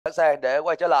sẵn sàng để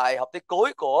quay trở lại học tiết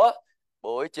cuối của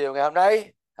buổi chiều ngày hôm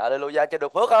nay. Hallelujah, cho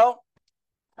được phước không?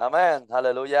 Amen.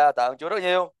 Hallelujah, tạ ơn Chúa rất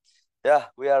nhiều. Yeah,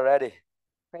 we are ready.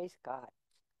 Praise God.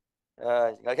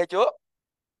 Ngợi khen Chúa.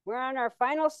 We're on our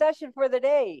final session for the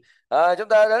day. Chúng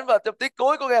ta đến vào tiết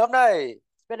cuối của ngày hôm nay.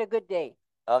 It's been a good day.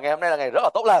 Ngày hôm nay là ngày rất là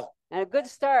tốt lành. And a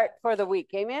good start for the week.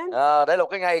 Amen? Đây là một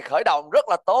cái ngày khởi động rất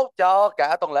là tốt cho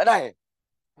cả tuần lễ này.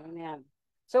 Amen.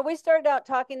 So we started out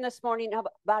talking this morning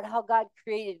about how God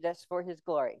created us for His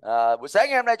glory. Buổi sáng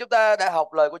ngày hôm nay chúng ta đã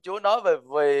học lời của Chúa nói về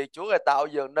vì Chúa Ngài tạo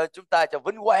dựng nên chúng ta cho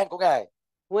vinh quang của Ngài.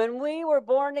 When we were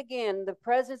born again, the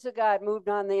presence of God moved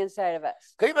on the inside of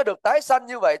us. Khi mà được tái sanh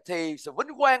như vậy thì sự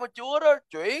vinh quang của Chúa đó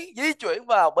di chuyển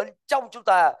vào bên trong chúng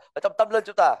ta, ở trong tâm linh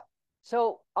chúng ta. So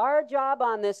our job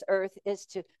on this earth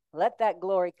is to let that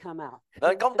glory come out.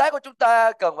 Nên công tác của chúng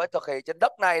ta cần phải thực hiện trên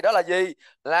đất này đó là gì?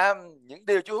 Làm những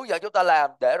điều Chúa hướng dẫn chúng ta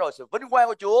làm để rồi sự vinh quang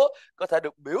của Chúa có thể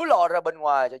được biểu lộ ra bên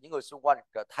ngoài cho những người xung quanh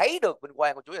thấy được vinh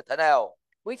quang của Chúa như thế nào.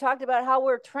 We talked about how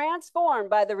we're transformed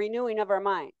by the renewing of our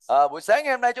minds. Buổi sáng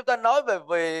ngày hôm nay chúng ta nói về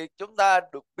việc chúng ta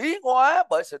được biến hóa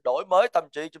bởi sự đổi mới tâm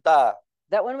trí chúng ta.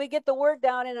 That when we get the word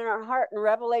down in our heart and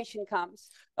revelation comes.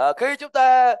 Khi chúng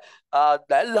ta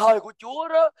để lời của Chúa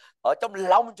đó ở trong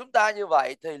lòng chúng ta như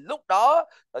vậy thì lúc đó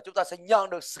chúng ta sẽ nhận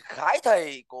được sự khải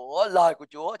thị của lời của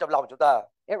Chúa trong lòng chúng ta.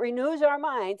 It renews our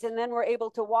minds and then we're able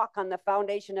to walk on the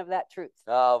foundation of that truth.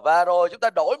 Và rồi chúng ta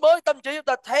đổi mới tâm trí chúng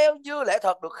ta theo như lẽ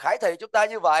thật được khải thị chúng ta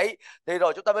như vậy thì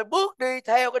rồi chúng ta mới bước đi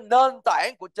theo cái nền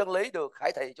tảng của chân lý được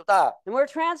khải thị chúng ta. And we're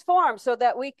transformed so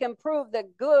that we can prove the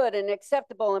good and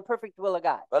acceptable and perfect will of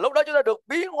God. Và lúc đó chúng ta được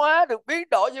biến hóa, được biến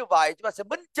đổi như vậy, chúng ta sẽ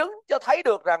minh chứng cho thấy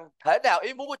được rằng thể nào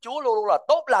ý muốn của Chúa luôn luôn là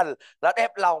tốt lành, là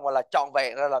đẹp lòng và là trọn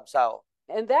vẹn ra làm sao.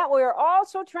 And that we are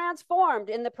also transformed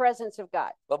in the presence of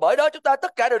God. Và bởi đó chúng ta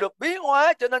tất cả đều được biến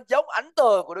hóa trở nên giống ảnh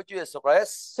tượng của Đức Chúa Jesus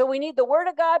Christ. So we need the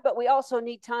word of God, but we also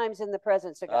need times in the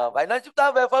presence of God. Vậy nên chúng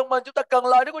ta về phần mình chúng ta cần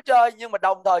lời Đức Chúa Trời, nhưng mà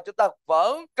đồng thời chúng ta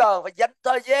vẫn cần phải dành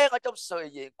thời gian ở trong sự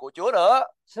hiện diện của Chúa nữa.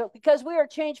 So because we are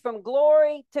changed from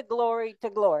glory to glory to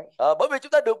glory. Bởi vì chúng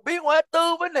ta được biến hóa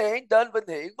từ vinh hiển đến vinh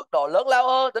hiển mức độ lớn lao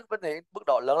hơn, đến vinh hiển mức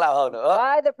độ lớn lao hơn nữa.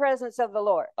 By the presence of the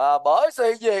Lord. Bởi sự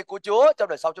hiện diện của Chúa trong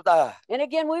đời sống chúng ta. And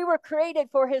again, we were created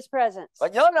for His presence. Và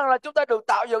nhớ rằng là chúng ta được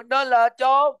tạo dựng nên là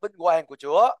cho vinh quang của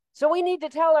Chúa. So we need to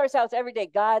tell ourselves every day,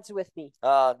 God's with me.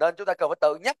 Nên chúng ta cần phải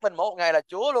tự nhắc mình mỗi ngày là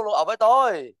Chúa luôn luôn ở với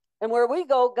tôi. And where we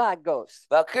go, God goes.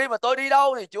 Và khi mà tôi đi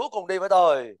đâu thì Chúa cùng đi với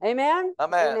tôi. Amen?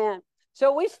 Amen. Amen. So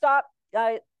we stopped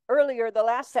earlier, the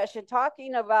last session,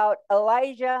 talking about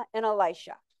Elijah and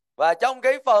Elisha. Và trong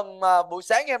cái phần buổi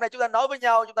sáng ngày hôm nay chúng ta nói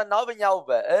với nhau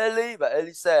về Eli và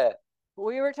Elise.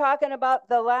 We were talking about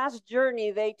the last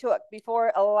journey they took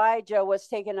before Elijah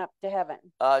was taken up to heaven.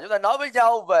 Chúng ta nói với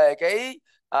nhau về cái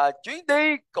chuyến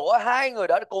đi của hai người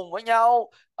đó cùng với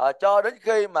nhau cho đến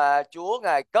khi mà Chúa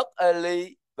Ngài cất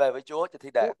Eli về với Chúa trên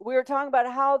thiên đàng. We were talking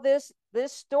about how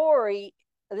this story,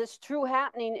 this true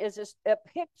happening is a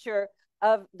picture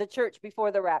of the church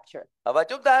before the rapture. Và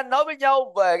chúng ta nói với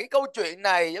nhau về cái câu chuyện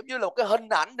này giống như là một cái hình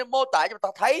ảnh để mô tả cho ta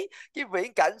thấy cái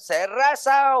viễn cảnh sẽ ra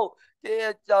sao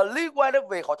liên quan đến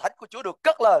việc hội thánh của Chúa được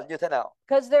cất lên như thế nào.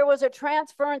 Because there was a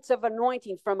transference of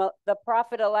anointing from the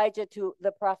prophet Elijah to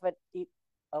the prophet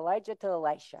Elijah to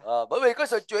Elisha. Bởi vì có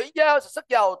sự chuyển giao, sự sức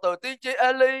dầu từ tiên tri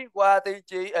Eli qua tiên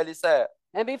tri Elise.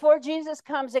 And before Jesus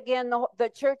comes again, the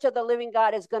church of the living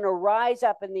God is going to rise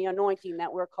up in the anointing that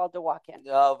we're called to walk in.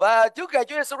 Và trước ngày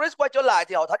Chúa Jesus Christ quay trở lại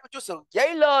thì hội thánh của Chúa sự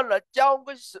dấy lên là trong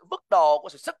cái sự mức độ của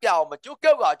sự sức giàu mà Chúa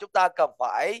kêu gọi chúng ta cần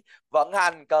phải vận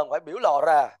hành, cần phải biểu lộ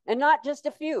ra. And not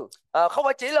just a few. Không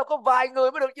phải chỉ là có vài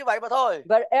người mới được như vậy mà thôi.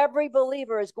 But every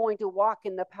believer is going to walk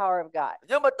in the power of God.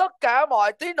 Nhưng mà tất cả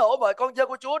mọi tín đồ, mọi con dân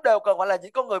của Chúa đều cần phải là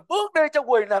những con người bước đi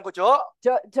trong quyền năng của Chúa.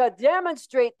 To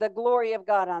demonstrate the glory of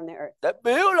God on the earth. Để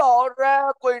biểu lộ ra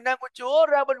quyền năng của Chúa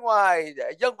ra bên ngoài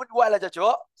để dâng vinh quang lên cho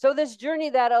Chúa. So this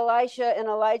journey that Elisha and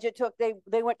Elijah took,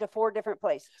 they went to 4 different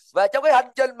places. Và trong cái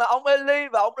hành trình mà ông Eli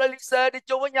và ông Elise đi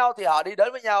chung với nhau thì họ đi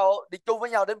chung với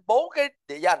nhau đến 4 cái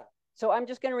địa danh. So I'm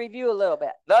just going to review a little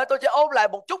bit. Nên tôi sẽ ôn lại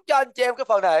một chút cho anh chị em cái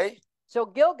phần này. So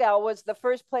Gilgal was the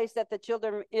first place that the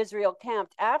children of Israel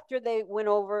camped after they went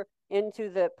over into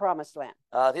the promised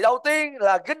land. Thì đầu tiên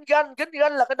là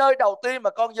Gilgal là cái nơi đầu tiên mà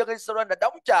con dân Israel đã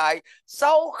đóng trại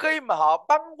sau khi mà họ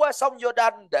băng qua sông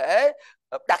Jordan để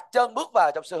đặt chân bước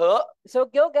vào trong xứ hứa. So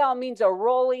Gilgal means a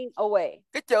rolling away.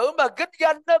 Cái chữ mà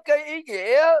Gilgal đó cái ý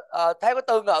nghĩa theo cái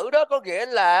từ ngữ đó có nghĩa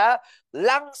là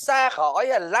lăn xa khỏi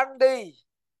hay lăn đi.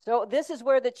 So this is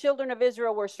where the children of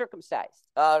Israel were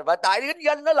circumcised. Và tại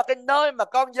Ginh đó là cái nơi mà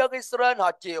con dân Israel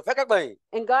họ chịu phép cắt bì.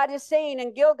 And God is saying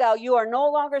in Gilgal, you are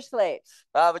no longer slaves.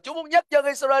 Và Chúa muốn nhắc dân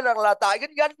Israel rằng là tại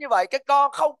Ginh như vậy, các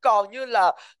con không còn như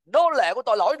là nô lệ của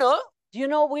tội lỗi nữa. Do you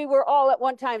know we were all at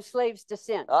one time slaves to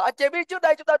sin? Anh chị biết trước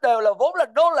đây chúng ta đều là vốn là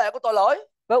nô lệ của tội lỗi.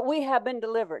 But we have been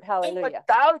delivered. Nhưng mà Hallelujah.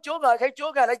 tạ ơn Chúa Ngài, khi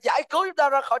Chúa Ngài đã giải cứu chúng ta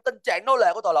ra khỏi tình trạng nô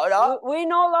lệ của tội lỗi đó. We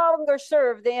no longer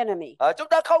serve the enemy. Chúng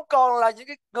ta không còn là những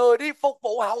cái người đi phục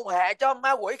vụ hầu hạ cho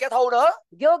ma quỷ kẻ thù nữa.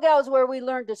 Gilgal is where we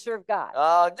learn to serve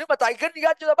God. Nhưng mà tại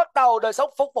Gilgal chúng ta bắt đầu đời sống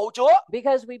phục vụ Chúa.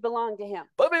 Because we belong to Him.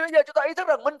 Bởi vì bây giờ chúng ta ý thức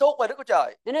rằng mình thuộc về Đức Chúa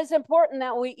Trời. And it's important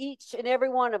that we each and every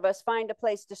one of us find a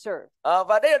place to serve.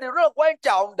 Và đây là điều rất là quan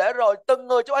trọng để rồi từng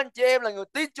người trong anh chị em là người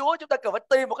tin Chúa, chúng ta cần phải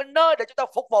tìm một cái nơi để chúng ta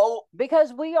phục vụ.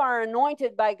 Because we are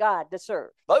anointed by God to serve.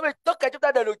 Bởi vì tất cả chúng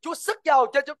ta đều được Chúa sức giàu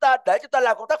cho chúng ta để chúng ta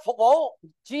làm công tác phục vụ.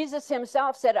 Jesus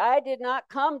himself said, I did not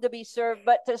come to be served,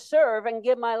 but to serve and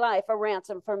give my life a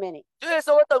ransom for many. Chúa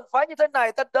Giêsu đã từng phán như thế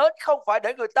này: ta đến không phải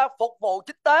để người ta phục vụ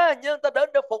chính ta, nhưng ta đến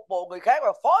để phục vụ người khác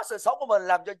và phó sự sống của mình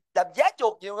làm giá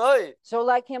chuộc nhiều người. So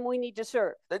like him, we need to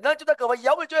serve. Thì nên chúng ta cần phải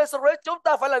giống như Chúa Giêsu, chúng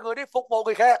ta phải là người đi phục vụ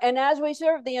người khác. And as we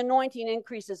serve, the anointing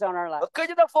increases on our life. Và khi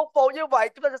chúng ta phục vụ như vậy,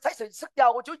 chúng ta sẽ thấy sự sức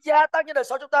giàu của Chúa gia tăng trên đời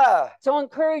sống chúng ta. So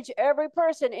encourage every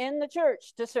person in the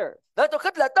church to serve. Nên tôi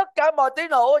khích lệ tất cả mọi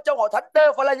tín hữu trong hội thánh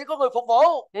đều phải là những con người phục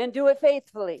vụ. And do it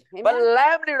faithfully. Và Amen.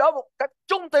 làm điều đó một cách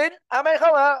trung tín. Amen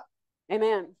không ạ?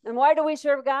 Amen. And why do we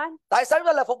serve God? Tại sao chúng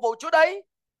ta là phục vụ Chúa đấy?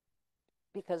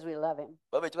 Because we love him.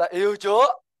 Bởi vì chúng ta yêu Chúa.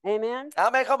 Amen.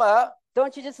 Amen không ạ? Don't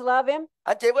you just love him?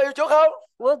 Anh chị có yêu Chúa không?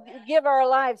 We'll give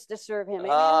our lives to serve him.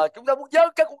 Amen. Chúng ta muốn dâng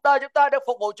các cuộc đời chúng ta để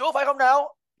phục vụ Chúa, phải không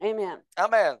nào? Amen.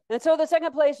 Amen. And so the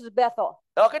second place is Bethel.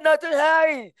 Rồi cái nơi thứ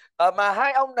hai mà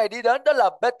hai ông này đi đến đó là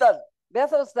Bethel.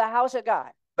 Bethel is the house of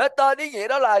God. Bethel ý nghĩa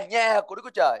đó là nhà của Đức Chúa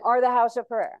Trời, Or the house of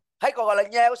prayer. hay còn gọi là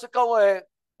nhà của sự cầu nguyện.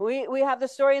 We have the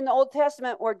story in the Old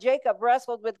Testament where Jacob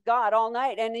wrestled with God all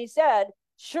night and he said,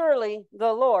 surely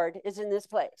the Lord is in this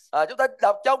place. Chúng ta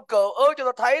đọc trong Cựu Ước, chúng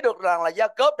ta thấy được rằng là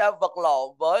Gia-cốp đã vật lộn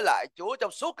với lại Chúa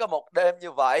trong suốt cả một đêm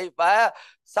như vậy, và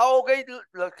sau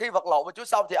khi vật lộn với Chúa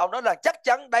xong thì ông nói rằng chắc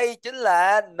chắn đây chính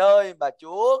là nơi mà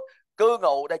Chúa cư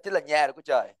ngụ, đây chính là nhà của Chúa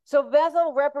Trời. So Bethel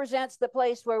represents the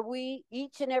place where we,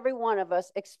 each and every one of us,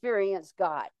 experience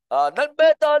God. Nên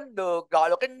Bethel được gọi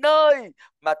là cái nơi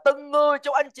mà từng người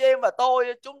trong anh chị em và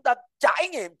tôi, chúng ta trải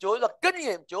nghiệm Chúa và kinh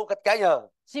nghiệm Chúa một cách cá nhân.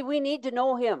 See, we need to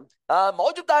know him.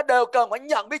 Mỗi chúng ta đều cần phải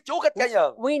nhận biết Chúa cách cá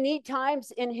nhân. We need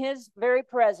times in his very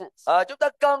presence. Chúng ta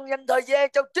cần dành thời gian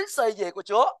trong chính sự gì của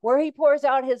Chúa, where he pours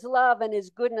out his love and his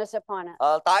goodness upon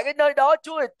us. Tại cái nơi đó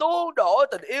Chúa tu đổ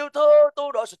tình yêu thương,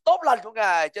 tu đổ sự tốt lành của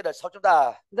Ngài trên đời sống chúng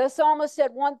ta. The psalmist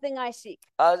said, one thing I seek.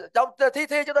 Trong Thi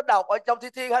Thiên chúng ta đọc ở trong Thi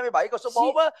Thiên 27 câu số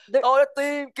 4 á, tôi đã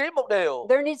tìm kiếm một điều.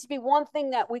 There needs to be one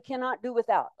thing that we cannot do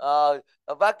without.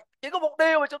 Và chỉ có một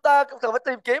điều mà chúng ta cần phải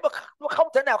tìm kiếm, mà không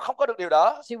thể nào không có được điều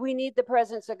đó. See, we need the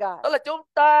presence of God. Đó là chúng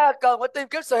ta cần phải tìm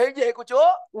kiếm sự hiện diện của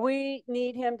Chúa. We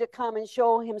need him to come and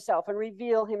show himself and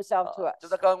reveal himself to us.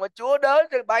 Chúng ta cần phải Chúa đến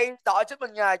để bày tỏ chính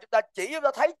mình Ngài, chúng ta chỉ chúng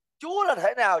ta thấy Chúa là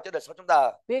thế nào trên đời sống chúng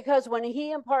ta. Because when he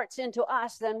imparts into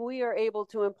us, then we are able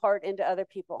to impart into other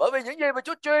people. Bởi vì những gì mà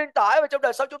Chúa truyền tải vào trong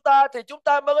đời sống chúng ta thì chúng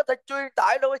ta mới có thể truyền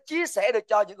tải đâu, chia sẻ được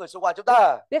cho những người xung quanh chúng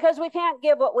ta. Because we can't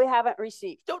give what we haven't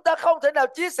received. Chúng ta không thể nào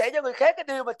chia sẻ cho người khác cái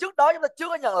điều mà trước đó chúng ta chưa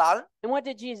có nhận lãnh. And what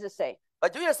did Jesus say? Và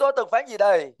Chúa Giêsu từng phán gì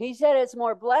đây? He said it's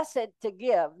more blessed to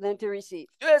give than to receive.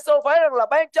 Chúa Giêsu phán rằng là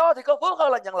ban cho thì có phước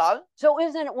hơn là nhận lãnh. So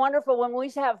isn't it wonderful when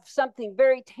we have something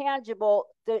very tangible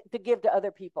to give to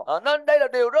other people? Nên đây là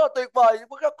điều rất là tuyệt vời.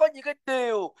 Có những cái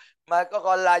điều mà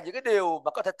gọi là những cái điều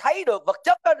mà có thể thấy được vật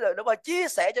chất đó, để mà chia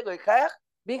sẻ cho người khác.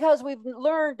 Because we've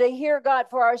learned to hear God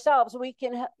for ourselves, we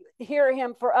can hear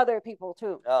him for other people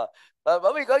too.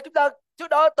 Bởi vì chúng ta trước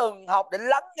đó từng học để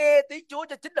lắng nghe tiếng Chúa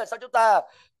cho chính đời sau chúng ta,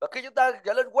 và khi chúng ta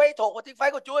trở lên quen thuộc với tiếng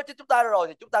phán của Chúa cho chúng ta rồi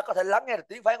thì chúng ta có thể lắng nghe được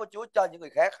tiếng phán của Chúa cho những người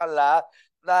khác, hay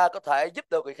là có thể giúp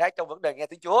được người khác trong vấn đề nghe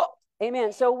tiếng Chúa.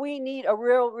 Amen. So we need a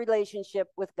real relationship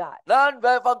with God. Nên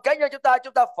về phần cá nhân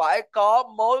chúng ta phải có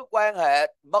mối quan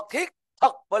hệ mật thiết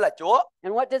thật với là Chúa.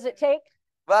 And what does it take?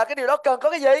 Và cái điều đó cần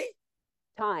có cái gì?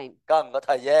 Time. Cần có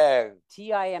thời gian.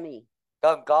 T-I-M-E.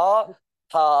 Cần có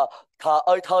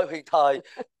thơ huyền thời,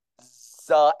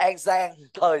 giờ an gian,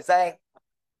 thời gian.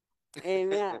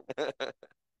 Amen.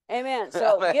 Amen.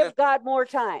 So give God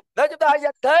more time. Nếu chúng ta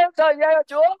dành thêm thời gian cho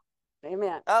Chúa.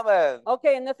 Amen. Amen.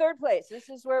 Okay, in the third place, this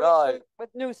is where we start with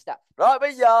new stuff. Rồi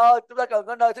bây giờ chúng ta cần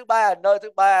có nơi thứ ba. Nơi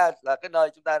thứ ba là cái nơi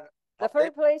chúng ta The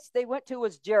third place they went to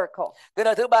was Jericho. Cái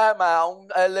nơi thứ ba mà ông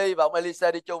Eli và ông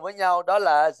Elisa đi chung với nhau đó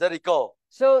là Jericho.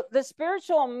 So the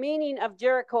spiritual meaning of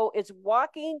Jericho is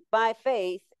walking by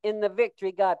faith in the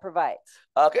victory God provides.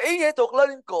 Cái ý nghĩa thuộc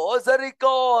linh của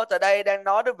Jericho tại đây đang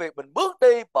nói đến việc mình bước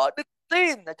đi bởi đức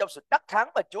tin ở trong sự đắc thắng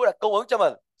mà Chúa đã cung ứng cho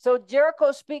mình. So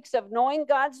Jericho speaks of knowing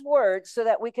God's word so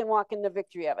that we can walk in the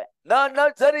victory of it. Nên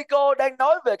Jericho đang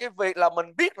nói về cái việc là mình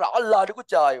biết rõ lời Đức Chúa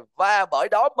Trời và bởi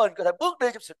đó mình có thể bước đi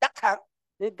trong sự đắc thắng.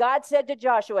 God said to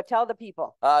Joshua, tell the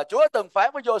people. Chúa đã từng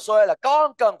phán với Joshua là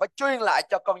con cần phải truyền lại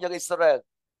cho con dân Israel.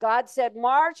 God said,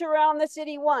 march around the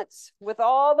city once with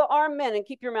all the armed men and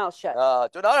keep your mouth shut.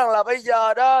 Chúa nói rằng là bây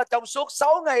giờ đó trong suốt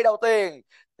 6 ngày đầu tiên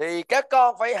thì các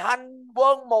con phải hành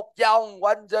quân một vòng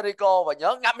quanh Jericho và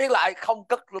nhớ ngậm miệng lại, không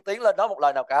cất tiếng lên nói một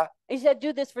lời nào cả. He said, do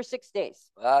this for 6 days.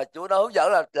 Chúa đã hướng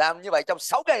dẫn là làm như vậy trong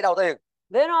 6 ngày đầu tiên.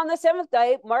 Then on the 7th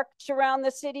day, march around the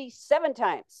city 7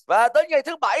 times. Và tới ngày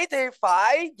thứ 7 thì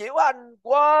phải diễu hành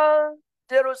qua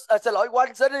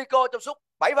quanh Jericho trong suốt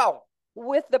 7 vòng.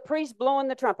 With the priests blowing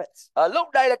the trumpets.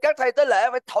 Lúc đây là các thầy tế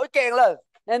lễ phải thổi kèn lên.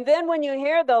 And then when you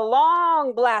hear the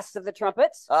long blast of the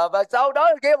trumpets, và sau đó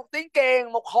nghe một tiếng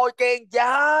kèn, một hồi kèn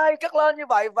dài cất lên như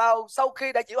vậy vào sau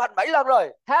khi đã diễu hành 7 lần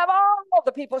rồi. have all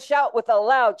the people shout with a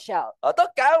loud shout.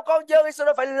 Tất cả con dân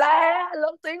Israel phải la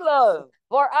lớn tiếng lên.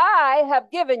 For I have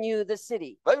given you the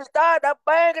city. Bởi vì ta đã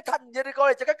ban cái thành Jericho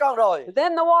này cho các con rồi.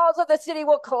 Then the walls of the city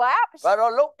will collapse. Và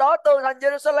rồi lúc đó tường thành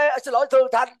Jerusalem, tường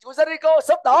thành của Jericho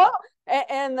sụp đổ.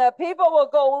 And the people will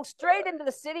go straight into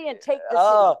the city and take the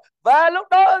city. Và lúc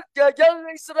đó dân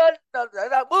Israel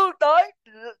đã bước tới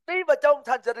đi vào trong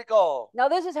thành Jericho. Now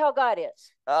this is how God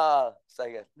is. Say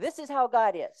again. This is how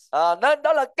God is. Nên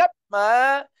đó là cách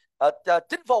mà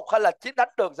chinh phục hay là chiến đánh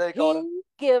đường Jericho.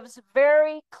 He gives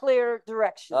very clear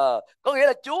direction. Có nghĩa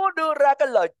là Chúa đưa ra cái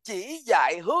lời chỉ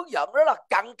dạy hướng dẫn rất là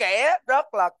cặn kẽ,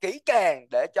 rất là kỹ càng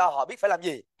để cho họ biết phải làm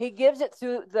gì. He gives it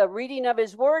through the reading of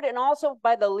His Word and also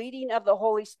by the leading of the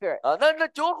Holy Spirit.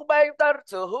 Nên Chúa cũng ban chúng ta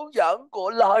sự hướng dẫn của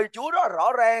lời Chúa rất là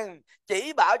rõ ràng,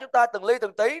 chỉ bảo chúng ta từng ly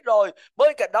từng tí, rồi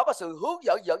bên cạnh đó có sự hướng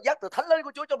dẫn dẫn dắt từ Thánh Linh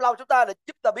của Chúa trong lòng chúng ta để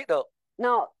giúp ta biết được.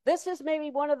 Now, this is maybe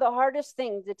one of the hardest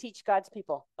things to teach God's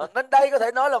people. Nên đây có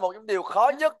thể nói là một trong điều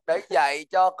khó nhất để dạy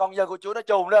cho con dân của Chúa nói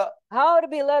chung đó. How to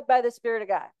be led by the Spirit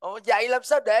of God. Dạy làm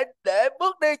sao để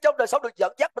bước đi trong đời sống được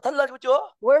dẫn dắt bởi Thánh Linh của Chúa.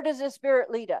 Where does the Spirit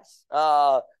lead us?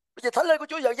 Bây giờ Thánh Linh của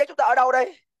Chúa dẫn dắt chúng ta ở đâu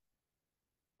đây?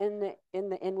 In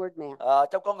the inward man.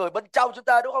 Trong con người bên trong chúng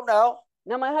ta, đúng không nào?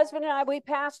 Now, my husband and I, we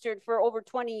pastored for over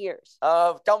 20 years.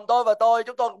 Chồng tôi và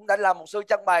chúng tôi cũng đã làm mục sư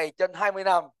chân mày trên 20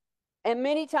 năm. And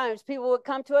many times people would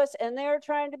come to us and they're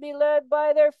trying to be led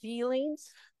by their feelings.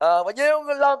 Và nhiều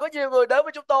lần có nhiều người đến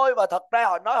với chúng tôi và thật ra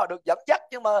họ nói họ được dẫn dắt,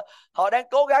 nhưng mà họ đang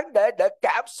cố gắng để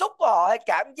cảm xúc của họ hay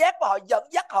cảm giác của họ dẫn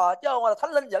dắt họ, chứ không là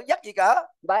Thánh Linh dẫn dắt gì cả.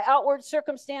 By outward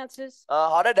circumstances.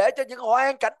 Họ đã để cho những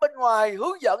hoàn cảnh bên ngoài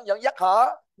hướng dẫn dắt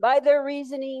họ. By their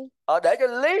reasoning. Để cho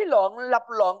lý luận, lập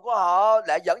luận của họ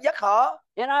để dẫn dắt họ.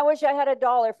 And I wish I had a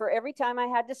dollar for every time I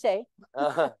had to say.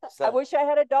 I wish I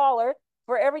had a dollar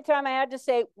for every time I had to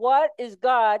say, what is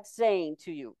God saying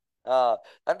to you?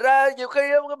 Thành ra nhiều khi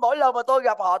mỗi lần mà tôi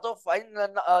gặp họ, tôi phải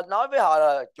nói với họ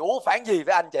là Chủ phán gì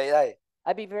với anh chị đây.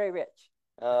 I'd be very rich.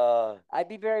 I'd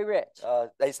be very rich.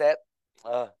 They said.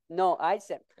 No, I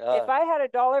said, if I had a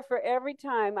dollar for every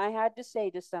time I had to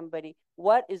say to somebody,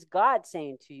 what is God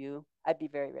saying to you? I'd be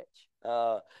very rich.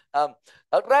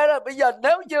 Thật ra là bây giờ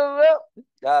nếu như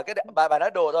cái bà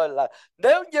nói đùa thôi, là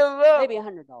nếu như maybe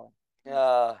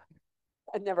 $100.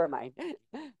 Never mind.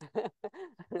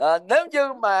 Nếu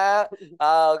như mà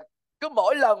cứ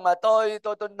mỗi lần mà tôi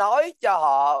nói cho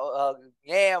họ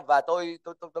nghe và tôi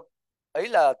ý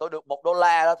là tôi được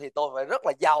 $1 đó thì tôi phải rất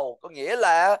là giàu, có nghĩa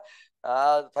là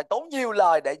phải tốn nhiều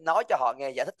lời để nói cho họ nghe,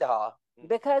 giải thích cho họ.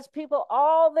 Because people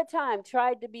all the time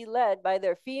tried to be led by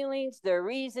their feelings, their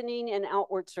reasoning and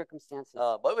outward circumstances.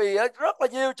 Bởi vì rất là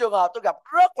nhiều trường hợp tôi gặp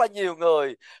rất là nhiều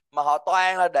người mà họ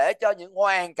toàn là để cho những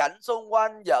hoàn cảnh xung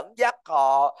quanh dẫn dắt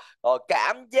họ, rồi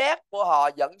cảm giác của họ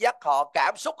dẫn dắt họ,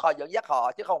 cảm xúc họ dẫn dắt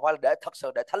họ, chứ không phải là để thật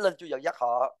sự để Thánh Linh Chúa dẫn dắt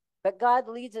họ. But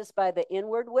God leads us by the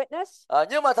inward witness.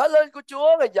 Nhưng mà Thánh Linh của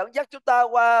Chúa là dẫn dắt chúng ta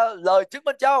qua lời chứng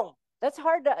bên trong. That's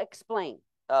hard to explain.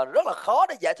 Rất là khó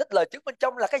để giải thích lời chứng bên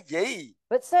trong là cái gì.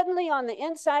 But suddenly on the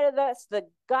inside of us, the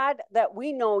God that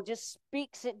we know just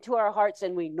speaks into our hearts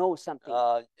and we know something.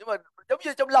 Nhưng mà giống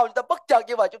như trong lòng chúng ta bất chợt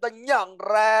như vậy, chúng ta nhận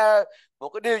ra một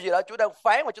cái điều gì đó Chúa đang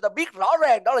phán và chúng ta biết rõ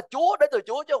ràng đó là Chúa, đến từ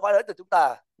Chúa chứ không phải đến từ chúng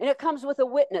ta. And it comes with a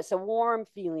witness, a warm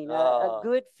feeling, a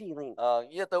good feeling.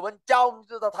 Như từ bên trong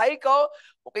chúng ta thấy có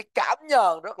một cái cảm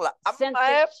nhận rất là ấm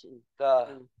áp.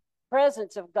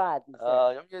 Presence of God.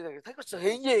 Giống như thấy có sự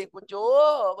hiện diện của Chúa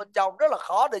ở bên trong, rất là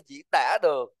khó để diễn tả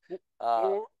được.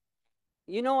 You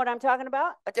know what I'm talking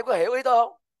about? Anh chị có hiểu ý tôi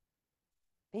không?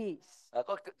 Peace.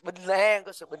 Có bình an,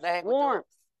 có sự bình an của Chúa.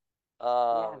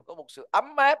 Yeah. Có một sự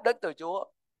ấm áp đến từ Chúa.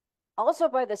 Also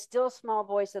by the still small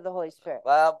voice of the Holy Spirit.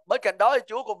 Và bên cạnh đó thì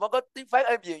Chúa cũng vẫn có tiếng phán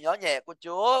êm dịu nhỏ nhẹ của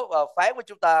Chúa và phán với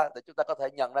chúng ta để chúng ta có thể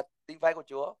nhận ra tiếng phán của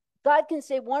Chúa. God can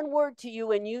say one word to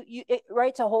you and it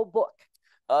writes a whole book.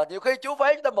 Nhiều khi Chúa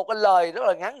phán chúng ta một cái lời rất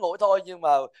là ngắn ngủi thôi, nhưng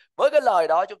mà với cái lời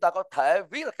đó chúng ta có thể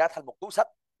viết là cả thành một cuốn sách.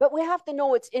 But we have to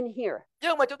know it's in here.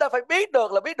 Nhưng mà chúng ta phải biết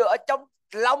được ở trong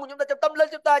lòng chúng ta, trong tâm linh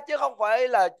chúng ta, chứ không phải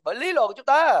là bởi lý luận của chúng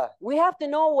ta. We have to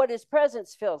know what His presence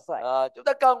feels like. Chúng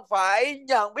ta cần phải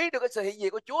nhận biết được cái sự hiện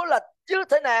diện của Chúa là như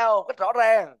thế nào, cách rõ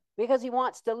ràng. Because He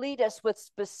wants to lead us with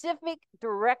specific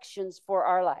directions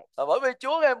for our lives. Bởi vì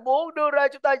Chúa Ngài muốn đưa ra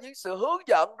chúng ta những sự hướng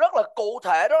dẫn rất là cụ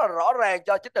thể, rất là rõ ràng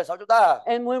cho chính đời sống chúng ta.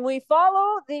 And when we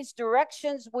follow these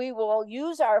directions, we will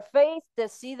use our faith to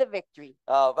see the victory.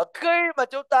 Và khi mà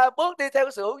chúng ta bước đi theo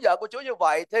cái sự hướng dẫn của Chúa như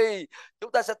vậy thì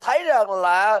chúng ta sẽ thấy rằng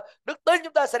là đức tin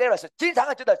chúng ta sẽ đem lại sự chiến thắng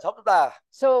ở trên đời sống chúng ta.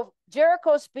 So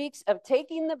Jericho speaks of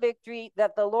taking the victory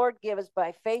that the Lord gives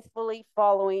by faithfully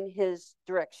following His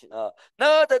direction.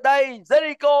 Nơi từ đây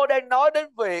Jericho đang nói đến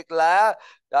việc là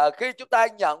khi chúng ta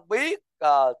nhận biết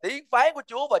tiếng phán của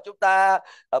Chúa và chúng ta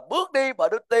bước đi bởi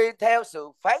đức tin theo sự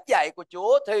phán dạy của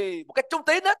Chúa thì một cách trung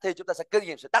tín thì chúng ta sẽ kinh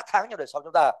nghiệm sự đắc thắng trong đời sống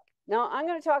chúng ta. Now I'm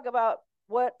going to talk about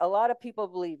what a lot of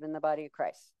people believe in the body of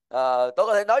Christ. Tôi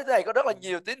có thể nói thế này, có rất là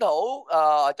nhiều tín hữu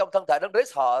trong thân thể Đấng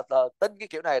Christ họ tin cái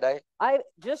kiểu này đây. I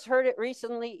just heard it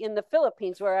recently in the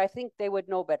Philippines where I think they would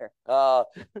know better.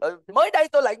 Mới đây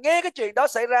tôi lại nghe cái chuyện đó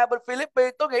xảy ra bên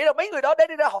Philippines. Tôi nghĩ là mấy người đó đến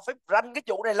đi ra họ phải rành cái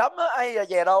vụ này lắm á, ai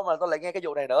về đâu mà tôi lại nghe cái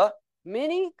vụ này nữa.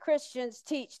 Many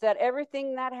Christians teach that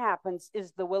everything that happens is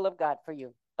the will of God for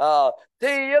you. Thì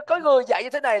có người dạy như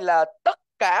thế này là tất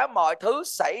cả mọi thứ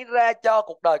xảy ra cho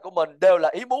cuộc đời của mình đều là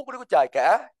ý muốn của Đức Chúa Trời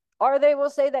cả. Or they will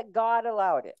say that God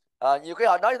allowed it. Nhiều khi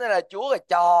họ nói thế này là Chúa là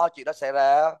cho chuyện đó xảy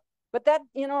ra. But that,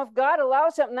 if God allows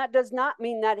something, that does not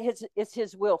mean that it's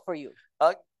His will for you.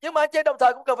 Nhưng mà trên đồng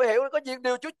thời cũng cần phải hiểu có những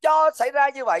điều Chúa cho xảy ra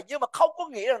như vậy, nhưng mà không có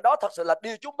nghĩa rằng đó thật sự là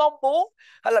điều Chúa mong muốn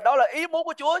hay là đó là ý muốn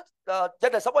của Chúa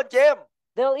trên đời sống anh chị em.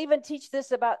 They'll even teach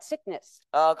this about sickness.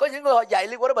 Có những người họ dạy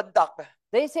liên quan đến bệnh tật.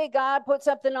 They say God put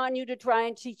something on you to try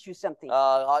and teach you something.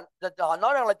 Họ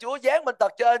nói rằng là Chúa giáng bệnh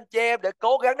tật cho anh chị em để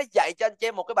cố gắng để dạy cho anh chị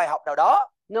em một cái bài học nào đó.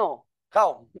 No.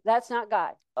 Không. That's not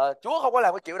God. Chúa không có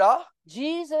làm cái kiểu đó.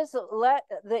 Jesus let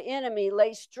the enemy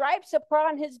lay stripes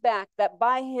upon His back that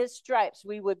by His stripes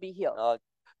we would be healed.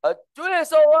 Chúa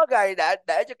Giêsu Ngài đã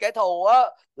để cho kẻ thù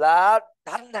là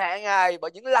hành hạ Ngài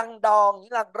bởi những lần đòn,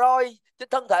 những lần roi trên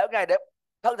thân thể của Ngài để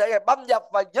thân thể Ngài băm dập,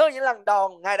 và nhớ những lần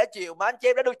đòn Ngài đã chịu mà anh chị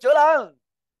em đã được chữa lành.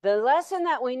 The lesson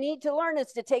that we need to learn is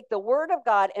to take the word of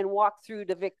God and walk through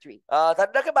the victory.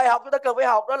 Thành ra cái bài học chúng ta cần phải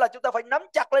học đó là chúng ta phải nắm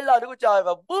chặt lấy lời Đức Chúa Trời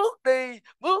và bước đi,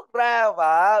 bước ra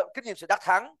và kinh nghiệm sự đắc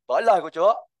thắng bởi lời của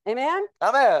Chúa. Amen.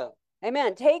 Amen.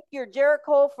 Amen. Take your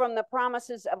Jericho from the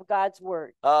promises of God's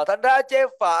word. Thành ra chị em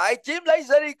phải chiếm lấy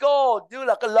Jericho như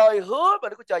là cái lời hứa mà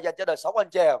Đức Chúa Trời dành cho đời sống anh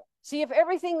chị em. See, if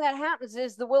everything that happens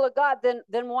is the will of God,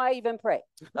 then why even pray?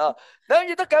 Nếu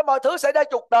như tất cả mọi thứ xảy ra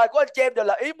cuộc đời của anh chị em đều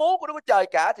là ý muốn của Đức Chúa Trời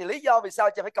cả, thì lý do vì sao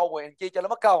anh chị em phải cầu nguyện chi cho nó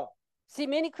mất công? See,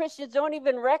 many Christians don't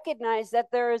even recognize that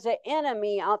there is an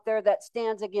enemy out there that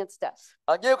stands against us.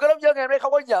 Nhiều cái đám dân ngày hôm nay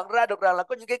không có nhận ra được rằng là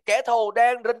có những cái kẻ thù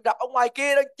đang rình rập ở ngoài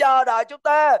kia, đang chờ đợi chúng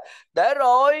ta để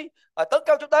rồi tấn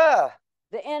công chúng ta.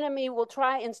 The enemy will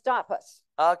try and stop us.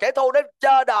 Kẻ thù đang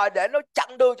chờ đợi để nó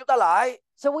chặn đường chúng ta lại.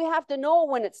 So we have to know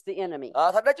when it's the enemy.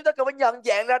 Thành ra chúng ta cần phải nhận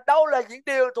dạng ra đâu là những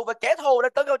điều thuộc về kẻ thù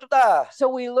đang tấn công chúng ta. So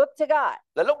we look to God.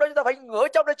 Là lúc đó chúng ta phải ngửa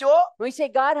trong nơi Chúa. We say,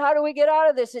 God, how do we get out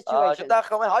of this situation? Chúng ta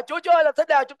không phải hỏi Chúa ơi làm thế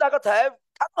nào chúng ta có thể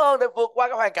thắng hơn để vượt qua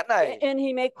cái hoàn cảnh này. And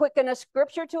He may quicken a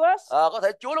scripture to us. Có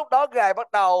thể Chúa lúc đó Ngài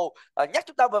bắt đầu nhắc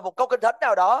chúng ta về một câu kinh thánh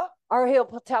nào đó. Or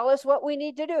He'll tell us what we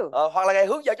need to do. Hoặc là Ngài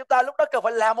hướng dẫn chúng ta lúc đó cần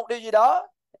phải làm một điều gì đó.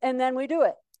 And then we do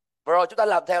it. Rồi chúng ta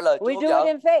làm theo lời Chúa We hướng do dẫn. it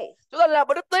in faith. Chúng ta làm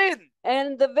bởi đức tin.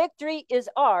 And the victory is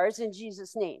ours in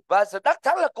Jesus' name. Và sự đắc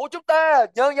thắng là của chúng ta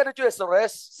nhân danh Đức Chúa Jesus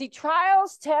Christ. See,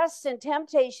 trials, tests, and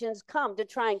temptations come to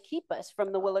try and keep us from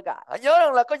the will of God. Hãy nhớ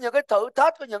rằng là có những cái thử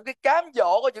thách, có những cái cám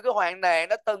dỗ, có những cái hoạn nạn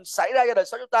đã từng xảy ra trong đời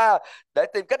sống chúng ta để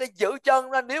tìm cách để giữ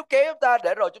chân nó, níu kéo chúng ta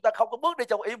để rồi chúng ta không có bước đi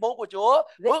trong ý muốn của Chúa,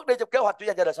 bước đi trong kế hoạch Chúa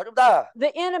dành cho đời sống chúng ta.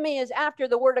 The enemy is after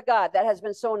the word of God that has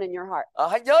been sown in your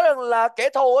heart. Hãy nhớ rằng là kẻ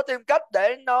thù có tìm cách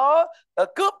để nó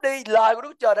cướp đi lời của Đức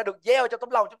Chúa Trời đã được gieo trong tấm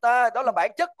lòng chúng ta. Đó là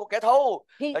bản chất của kẻ thù.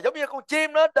 Giống như con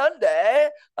chim nó đến để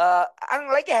ăn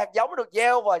lấy cái hạt giống nó được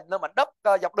gieo vào nơi mảnh đất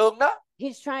dọc đường đó.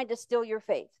 he's trying to steal your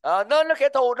faith. Nên kẻ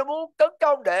thù nó muốn tấn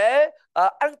công để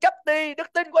ăn cắp đi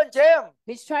đức tin của anh chị em.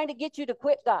 He's trying to get you to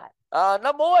quit God.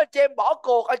 Nó muốn anh chị em bỏ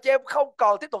cuộc, anh chị em không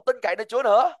còn tiếp tục tin cậy nơi Chúa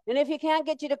nữa. And if he can't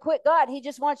get you to quit God, he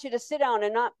just wants you to sit down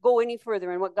and not go any further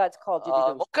in what God's called you to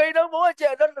do. Một khi nó muốn anh chị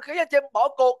em, khi anh chị em bỏ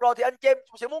cuộc rồi thì anh chị em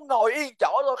sẽ muốn ngồi yên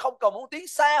chỗ thôi, không còn muốn tiến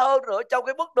xa hơn nữa trong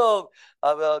cái bước đường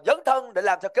dấn thân để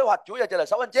làm theo kế hoạch Chúa dành cho đời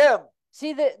sống anh chị em.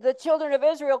 See, the children of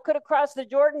Israel could have crossed the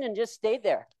Jordan and just stayed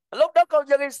there. Lúc đó con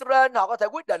dân Israel họ có thể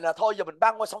quyết định là thôi giờ mình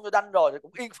băng qua sông Giô-đanh rồi thì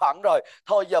cũng yên phận rồi,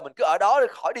 thôi giờ mình cứ ở đó để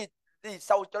khỏi đi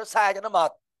sâu cho nó xa cho nó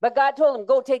mệt. But God told him,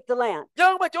 go take the land.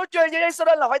 Nhưng mà Chúa truyền cho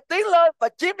Israel là phải tiến lên và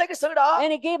chiếm lấy cái xứ đó.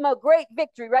 And he gave him a great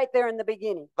victory right there in the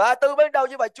beginning. Và từ bên đầu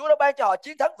như vậy Chúa đã ban cho họ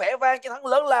chiến thắng vẻ vang, chiến thắng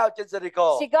lớn lao trên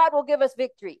Jericho. See, God will give us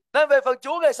victory. Nên về phần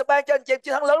Chúa Ngài sẽ ban cho anh chị em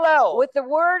chiến thắng lớn lao. With the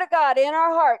word of God in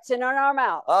our hearts and in our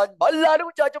mouth. Bởi lời Đức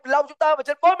Chúa Trời trong lòng chúng ta và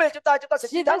trên môi miệng chúng ta sẽ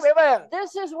chiến thắng vẻ vang.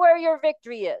 This is where your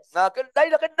victory is. Đây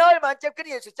là cái nơi mà anh chị em kinh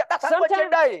nghiệm sự đắc thắng của anh chị em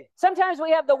đây. Sometimes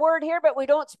we have the word here, but we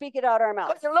don't speak it out our mouth.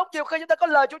 Có những lúc nhiều khi chúng ta có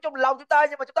lời Chúa trong lòng chúng ta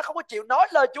nhưng mà chúng ta không có chịu nói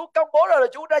lời Chúa, công bố lời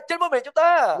Chúa ra trên môi miệng chúng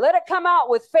ta. Let it come out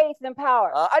with faith and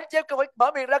power. Anh chị em cần phải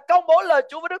mở miệng ra công bố lời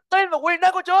Chúa với đức tin và quyền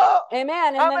năng của Chúa.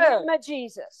 Amen. In the name of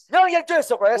Jesus. Nhân danh Chúa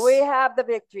Jesus Christ. We have the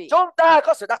victory. Chúng ta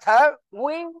có sự đắc thắng.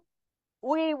 We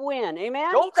win. Amen.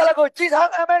 Chúng ta là người chiến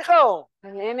thắng. Amen không?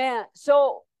 Amen. So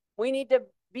we need to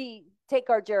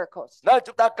take our Jerichos. Nên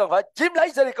chúng ta cần phải chiếm lấy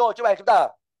Jericho cho bạn chúng ta.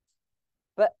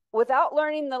 But without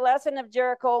learning the lesson of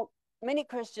Jericho, many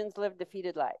Christians live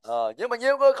defeated lives. Nhưng mà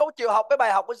nhiều người không chịu học cái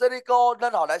bài học của Jericho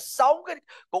nên họ đã sống cái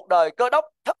cuộc đời Cơ Đốc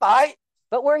thất bại.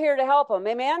 But we're here to help them.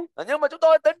 Amen. Nhưng mà chúng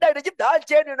tôi đến đây để giúp đỡ anh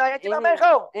chị em điều này, anh chị amen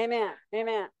không? Amen.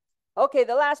 Amen. Okay,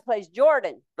 the last place,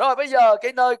 Jordan. Rồi bây giờ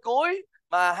cái nơi cuối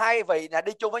mà hai vị này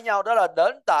đi chung với nhau đó là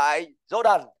đến tại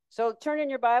Jordan. So turn in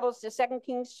your Bibles to 2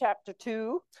 Kings chapter 2.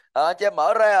 Anh chị em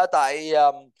mở ra ở tại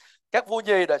các vua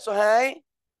nhì đoạn số 2.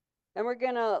 And we're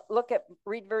going to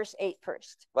read verse 8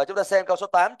 first. Và chúng ta xem câu số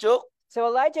 8 trước. So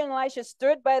Elijah and Elisha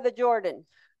stood by the Jordan.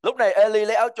 Lúc này Eli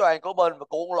lấy áo choàng của mình và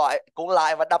cuộn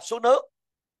lại và đập xuống nước.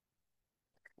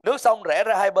 Nước sông rẽ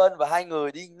ra hai bên và hai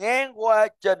người đi ngang qua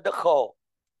trên đất khô.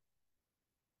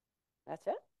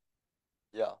 That's it?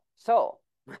 Yeah. So,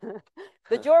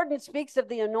 the Jordan speaks of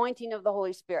the anointing of the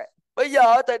Holy Spirit. Bây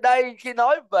giờ tại đây khi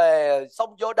nói về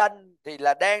sông Giô-đanh thì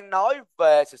là đang nói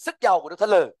về sự sức giàu của Đức Thánh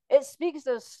Linh. It speaks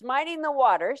of smiting the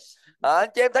waters. Anh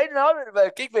chị em thấy nói về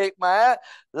cái việc mà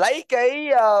lấy cái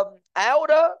áo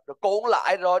đó rồi cuộn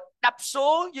lại rồi đập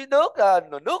xuống dưới nước, rồi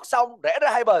nước sông rẽ ra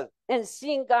hai bên. And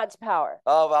seeing God's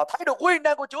power. Và thấy được quyền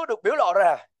năng của Chúa được biểu lộ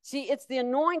ra. See, it's the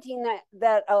anointing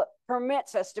that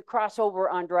permits us to cross over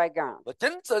on dry ground. Và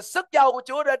chính sự sức giàu của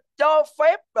Chúa đã cho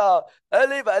phép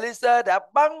Eli và Elisa đã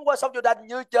băng qua sông Giô-đanh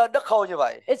như trên đất khô như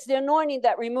vậy. It's the anointing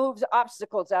that removes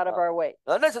obstacles out of our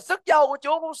way. Nên sự sức giàu của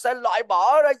Chúa cũng sẽ loại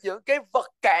bỏ ra những cái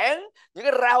vật cản, những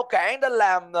cái rào cản đã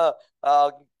làm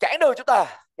cản đường chúng ta.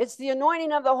 It's the anointing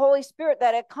of the Holy Spirit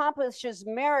that accomplishes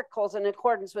miracles in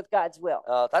accordance with God's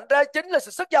will. Thành ra chính là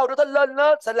sự sức giàu của Thánh Linh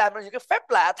nó sẽ làm ra những cái phép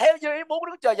lạ theo như ý muốn của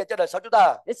Đức Trời dành cho đời sống chúng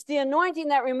ta. It's the anointing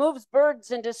that removes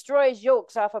burdens and destroys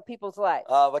yokes off of people's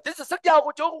lives. Và chính sự sức giàu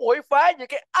của Chúa cũng quỷ phá những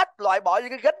cái ách, loại bỏ những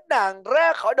cái gánh nặng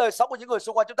ra khỏi đời sống của những người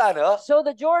xung quanh chúng ta nữa. So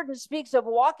the Jordan speaks of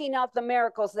walking out the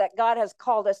miracles that God has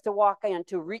called us to walk in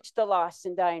to reach the lost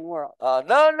and dying world.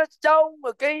 Nên trong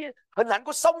cái hình ảnh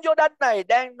của sông Giô-đanh này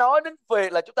đang nói đến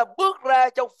việc là chúng ta bước ra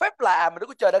trong phép lạ mà Đức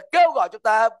Chúa Trời đã kêu gọi chúng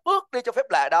ta bước đi trong phép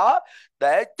lạ đó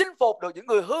để chinh phục được những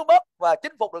người hư mất và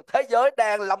chinh phục được thế giới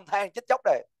đang lầm than chết chóc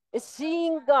này. It's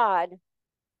seeing God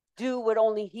do what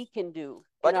only He can do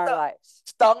in our lives.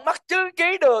 Tận mắt chứng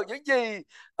kiến được những gì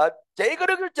chỉ có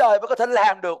Đức Chúa Trời mới có thể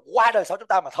làm được qua đời sống chúng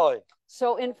ta mà thôi. So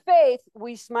in faith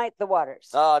we smite the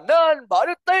waters. Nên bởi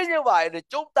đức tin như vậy thì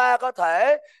chúng ta có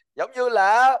thể giống như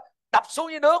là đập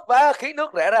xuống dưới nước và khiến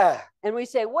nước rẽ ra. And we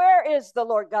say, where is the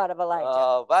Lord God of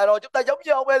Elijah? Và rồi chúng ta giống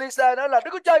như ông Elisa nói là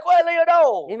Đức Chúa Trời của Eli ở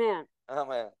đâu? Amen.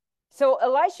 Amen. So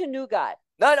Elisha knew God.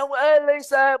 Nên ông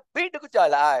Elisa biết Đức Chúa Trời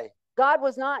là ai. God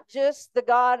was not just the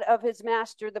God of his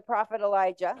master, the prophet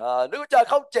Elijah. Đức Chúa Trời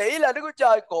không chỉ là Đức Chúa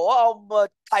Trời của ông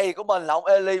thầy của mình là ông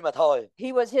Eli mà thôi. He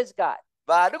was his God.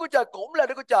 Và Đức Chúa Trời cũng là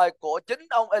Đức Chúa Trời của chính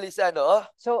ông Elisa nữa.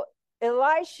 So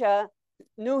Elisha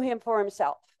knew him for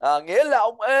himself. Nghĩa là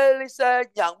ông Elisa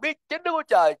nhận biết chính Đức Chúa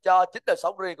Trời cho chính đời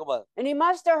sống riêng của mình. And he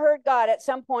must have heard God at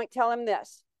some point tell him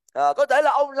this. Có thể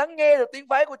là ông lắng nghe được tiếng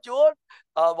phán của Chúa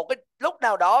một cái lúc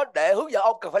nào đó để hướng dẫn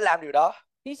ông cần phải làm điều đó.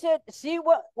 He said, see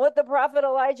what the prophet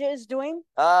Elijah is doing?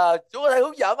 Chúa có thể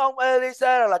hướng dẫn ông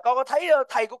Elisa là con có thấy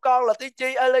thầy của con là tiên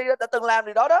tri Eli đã từng làm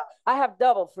điều đó đó. I have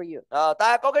double for you.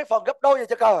 Ta có cái phần gấp đôi dành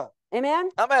cho con. Amen.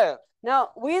 Amen.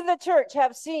 Now we the church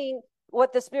have seen what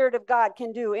the Spirit of God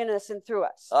can do in us and through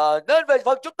us. Nên về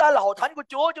phần chúng ta là hội thánh của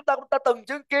Chúa, chúng ta cũng đã từng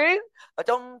chứng kiến ở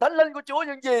trong Thánh Linh của Chúa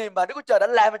những gì mà Đức Chúa Trời đã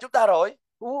làm cho chúng ta rồi.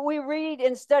 We read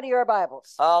and study our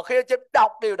Bibles. Khi anh chị em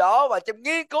đọc điều đó và anh chị em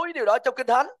nghiên cứu điều đó trong Kinh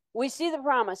Thánh, We see the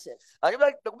promises. chúng ta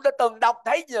cũng đã từng đọc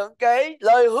thấy những cái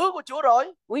lời hứa của Chúa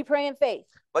rồi. We pray in faith.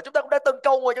 Và chúng ta cũng đã từng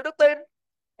cầu nguyện trong đức tin.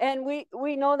 And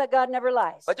we know that God never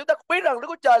lies. Và chúng ta cũng biết rằng Đức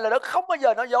Chúa Trời là Đức không bao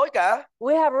giờ nói dối cả.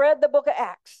 We have read the book of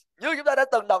Acts. Như chúng ta đã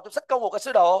từng đọc trong sách Công vụ các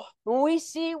sứ đồ. We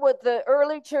see what the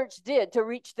early church did to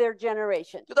reach their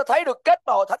generation. Chúng ta thấy được cách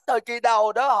mà hội thánh thời kỳ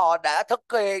đầu đó họ đã thực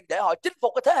hiện để họ chinh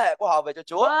phục cái thế hệ của họ về cho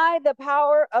Chúa. By the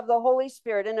power of the Holy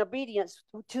Spirit and obedience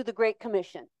to the Great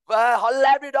Commission. Và họ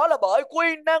làm điều đó là bởi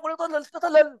quyền năng của Đức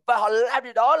Thánh Linh. Và họ làm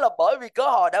điều đó là bởi vì cớ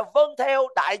họ đã vâng theo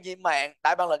đại nhiệm mạng,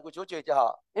 đại ban lệnh của Chúa truyền cho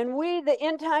họ. And we, the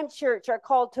end time church, are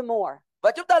called to more.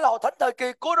 Và chúng ta là hội thánh thời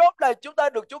kỳ cuối đốt này, chúng ta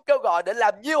được Chúa kêu gọi để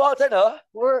làm nhiều hơn thế nữa.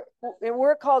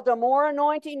 We're called to more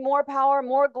anointing, more power,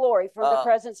 more glory from the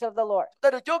presence of the Lord. Chúng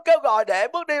ta được Chúa kêu gọi để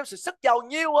bước đi sự sức giàu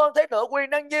nhiều hơn thế nữa, quyền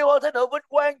năng nhiều hơn thế nữa, vinh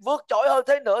quang vượt trội hơn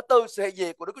thế nữa từ sự hiện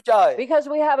diện của Đức Chúa Trời. Because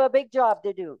we have a big job to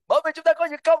do. Bởi vì chúng ta có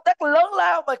những công tác lớn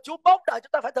lao mà Chúa mong đợi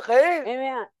chúng ta phải thực hiện.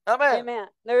 Amen. Amen. Amen.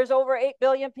 There's over 8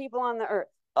 billion people on the earth.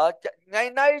 Ngày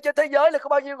nay trên thế giới là có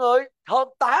bao nhiêu người? Hơn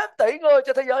 8 tỷ người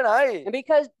trên thế giới này. And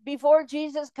because before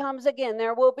Jesus comes again,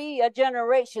 there will be a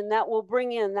generation that will bring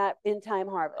in that end time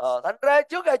harvest. Thành ra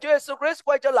trước ngày Chúa Jesus Christ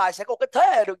quay trở lại sẽ có cái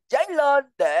thế hệ được dấy lên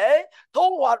để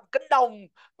thu hoạch cánh đồng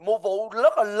mùa vụ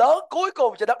rất là lớn cuối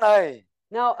cùng trên đất này.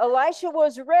 Now Elisha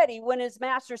was ready when his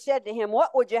master said to him,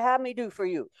 "What would you have me do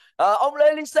for you?" Ông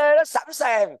Elise đã sẵn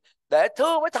sàng để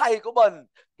thưa với thầy của mình.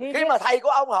 Khi mà thầy của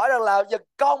ông hỏi rằng là giờ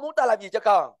con muốn ta làm gì cho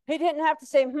con? He didn't have to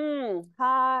say, I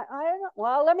don't know.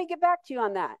 Well, let me get back to you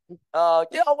on that.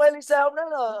 Chứ ông Elise ông nói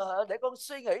là để con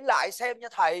suy nghĩ lại xem nha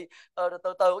thầy,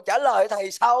 từ từ trả lời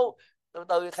thầy sau. Từ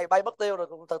từ thầy bay mất tiêu rồi,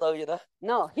 từ từ gì nữa.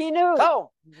 No, he knew. Không.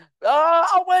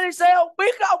 Ông Elise ông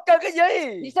biết ông cần cái gì.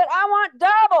 He said, I want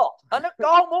double. Anh nói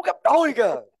con muốn gấp đôi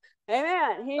kìa.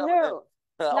 Amen. He knew.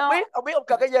 Ông biết ông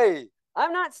cần cái gì.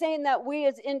 I'm not saying that we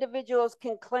as individuals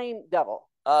can claim double.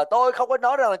 Tôi không có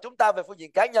nói rằng là chúng ta về phương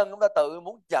diện cá nhân chúng ta tự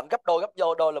muốn nhận gấp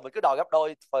đôi là mình cứ đòi gấp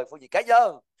đôi về phương diện cá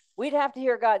nhân. We'd have to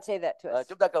hear God say that to us.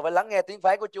 Chúng ta cần phải lắng nghe tiếng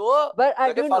phán của Chúa. But I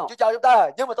cái do phần know. Chúa cho chúng ta.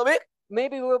 Nhưng mà tôi biết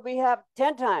maybe we'll have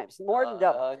 10 times more than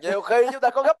double. Nhiều khi chúng ta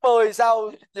có gấp 10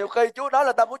 sao? Nhiều khi Chúa nói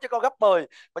là ta muốn cho con gấp 10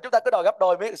 mà chúng ta cứ đòi gấp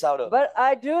đôi biết sao được. But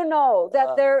I do know that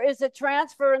there is a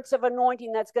transference of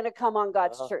anointing that's going to come on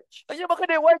God's church. Nhưng mà cái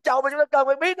điều quan trọng mà chúng ta cần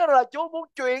phải biết đó là Chúa muốn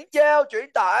chuyển giao,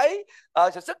 chuyển tải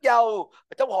sự sức giàu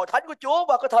trong hội thánh của Chúa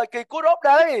vào cái thời kỳ cuối đốt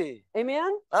đây. Amen.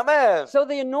 Amen. So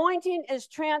the anointing is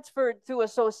transferred through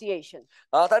association.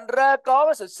 Thành ra có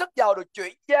cái sự sức giàu được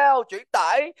chuyển giao, chuyển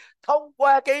tải thông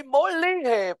qua cái mối liên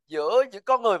hiệp giữa những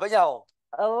con người với nhau.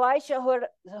 Elisha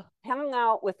hung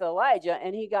out with Elijah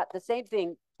and he got the same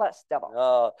thing plus double.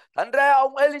 Thành ra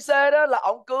ông Elise đó là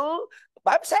ông cứ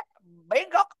bám sát bén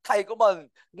gót thầy của mình,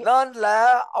 nên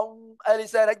là ông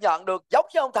Elise đã nhận được giống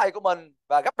như ông thầy của mình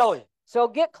và gấp đôi. So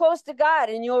get close to God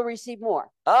and you'll receive more.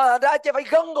 Thành ra anh chị phải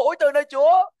gần gũi từ nơi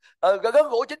Chúa, gần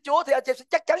gũi chính Chúa thì anh chị sẽ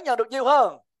chắc chắn nhận được nhiều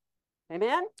hơn.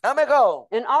 Amen. Amen không?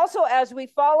 And also as we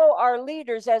follow our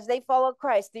leaders as they follow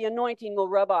Christ, the anointing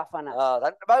will rub off on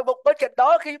us. Bên cạnh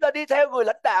đó khi chúng ta đi theo người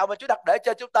lãnh đạo mà Chúa đặt để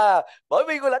cho chúng ta, bởi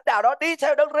vì người lãnh đạo đó đi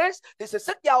theo Đấng Christ thì sự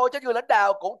sức giàu trên người lãnh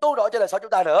đạo cũng tu đổi cho đời sống chúng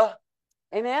ta nữa.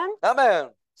 Amen.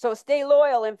 Amen. So stay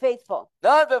loyal and faithful.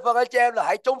 Nên về phần anh chị em là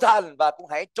hãy trung thành và cũng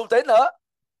hãy trung tín nữa.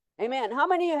 Amen. How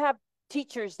many of you have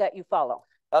teachers that you follow?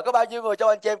 Có bao nhiêu người trong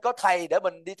anh chị em có thầy để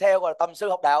mình đi theo, gọi là tầm sư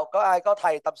học đạo? Có ai có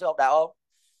thầy tầm sư học đạo không?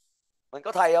 Mình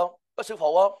có thầy không? Có sư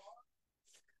phụ không?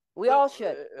 We all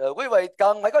should. Quý vị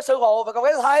cần phải có sư phụ và cần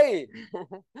phải có thầy.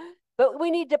 But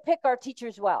we need to pick our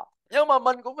teachers well. Nhưng mà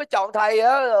mình cũng phải chọn thầy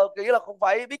á, nghĩa là cũng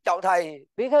phải biết chọn thầy.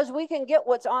 Because we can get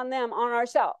what's on them on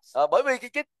ourselves. Bởi vì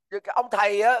cái ông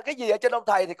thầy á, cái gì ở trên ông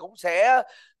thầy thì cũng sẽ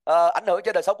ảnh hưởng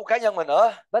trên đời sống của cá nhân mình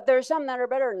nữa. But there are some that are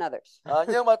better than others.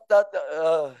 Nhưng mà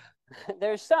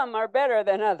there's some are better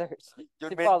than others to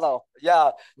follow.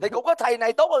 Yeah. Thì cũng có thầy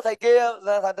này tốt hơn thầy kia,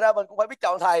 thành ra mình cũng phải biết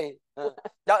chọn thầy.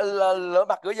 Lỡ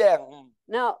mặt cửa vàng.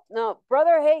 Now,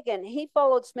 Brother Hagin, he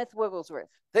followed Smith Wigglesworth.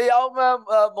 Thì ông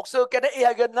mục sư Kenneth E.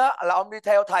 Hagin đó là ông đi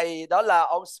theo thầy đó là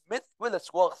ông Smith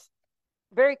Wigglesworth.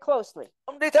 Very closely.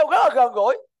 Ông đi theo rất là gần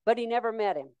gũi. But he never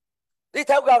met him. Đi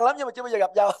theo gần lắm nhưng mà chưa bao giờ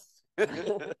gặp nhau.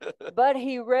 But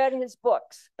he read his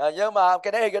books. Nhưng mà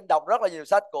Kenneth Hagin đọc rất là nhiều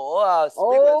sách của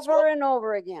Smith over and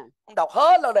over again. Ông đọc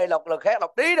hết lần này lần khác,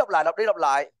 đọc đi đọc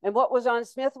lại. And what was on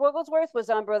Smith Wigglesworth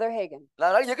was on Brother Hagin.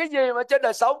 Là những cái gì mà trên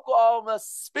đời sống của ông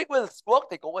Smith Wigglesworth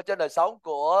thì cũng ở trên đời sống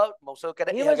của một sư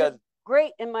Kenneth Hagin.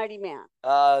 great and mighty man.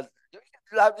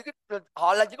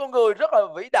 Họ là những con người rất là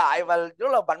vĩ đại và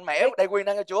rất là mạnh mẽ, đầy quyền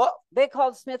năng cho Chúa. They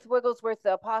called Smith Wigglesworth the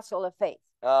apostle of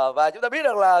faith. Và chúng ta biết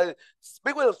rằng là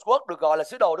Smith Wigglesworth được gọi là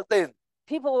sứ đồ đức tin.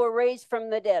 People were raised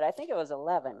from the dead. I think it was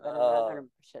 11, but I'm not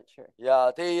 100%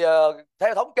 sure. Thì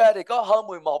theo thống kê thì có hơn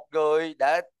 11 người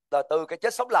đã từ cái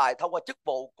chết sống lại thông qua chức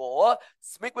vụ của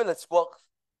Smith Wigglesworth.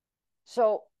 So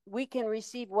we can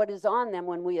receive what is on them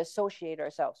when we associate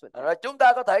ourselves with them. Rồi chúng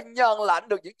ta có thể nhận lãnh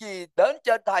được những gì đến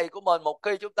trên thầy của mình một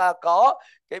khi chúng ta có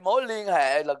cái mối liên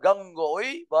hệ là gần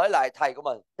gũi với lại thầy của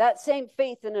mình. That same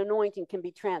faith and anointing can be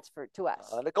transferred to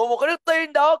us. Cùng một cái đức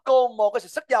tin đó, cùng một cái sự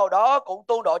sức giàu đó cũng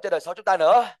tuôn đổ trên đời sống chúng ta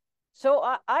nữa. So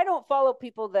I don't follow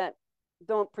people that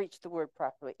don't preach the word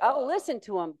properly. I'll listen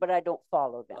to them, but I don't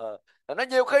follow them. Nó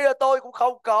nhiều khi tôi cũng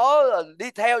không có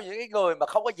đi theo những cái người mà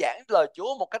không có giảng lời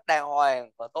Chúa một cách đàng hoàng,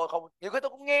 và tôi không, nhiều khi tôi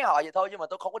cũng nghe họ vậy thôi nhưng mà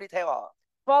tôi không có đi theo họ.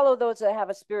 Follow those that have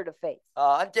a spirit of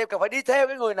faith. Anh chị em cần phải đi theo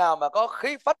cái người nào mà có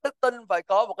khí phách đức tin, phải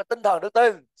có một cái tinh thần đức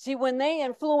tin. See, when they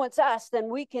influence us, then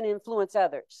we can influence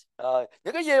others.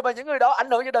 Những cái gì mà những người đó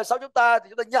ảnh hưởng cho đời sống chúng ta thì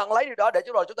chúng ta nhận lấy điều đó để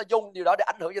chúng ta dùng điều đó để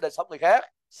ảnh hưởng cho đời sống người khác.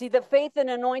 See, the faith and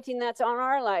anointing that's on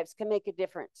our lives can make a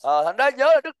difference. Thành ra nhớ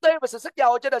là đức tin và sự sức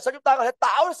giàu trên đời sống chúng ta có thể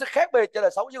tạo ra sự khác biệt cho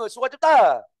đời sống những người xung quanh chúng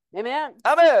ta. Amen.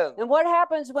 Amen. And what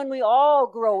happens when we all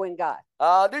grow in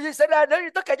God? Điều gì xảy ra nếu như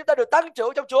tất cả chúng ta được tăng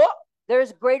trưởng trong Chúa?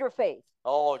 There's greater faith.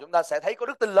 Chúng ta sẽ thấy có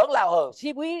đức tin lớn lao hơn.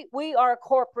 See, we are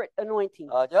corporate anointing.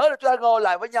 Nhớ là chúng ta ngồi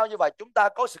lại với nhau như vậy, chúng ta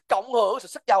có sự cộng hưởng sự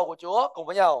sức giàu của Chúa cùng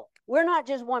với nhau. We're not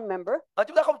just one member.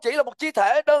 Chúng ta không chỉ là một chi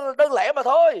thể đơn lẻ mà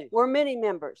thôi. We're many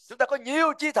members. Chúng ta có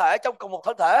nhiều chi thể trong cùng một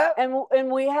thân thể. And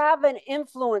we have an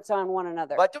influence on one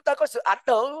another. Và chúng ta có sự ảnh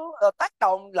hưởng, tác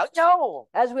động lẫn nhau.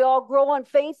 As we all grow in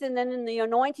faith and then in the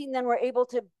anointing, then we're able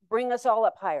to bring us all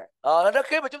up higher. Nên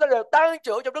khi mà chúng ta đều tăng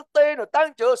trưởng trong đức tin, rồi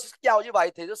tăng trưởng sự sức giàu như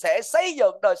vậy thì nó sẽ xây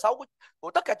dựng đời sống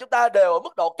của tất cả chúng ta đều ở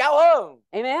mức độ cao hơn.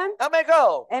 Amen. Amen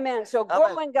không? Amen. So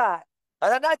grow in God.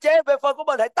 Thành ra chế về phần của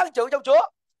mình hãy tăng trưởng trong Chúa.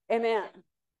 Amen.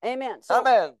 Amen. So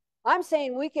Amen. I'm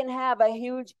saying we can have a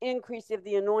huge increase of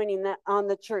the anointing on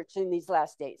the church in these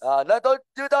last days. Nên tôi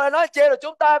đã nói chế là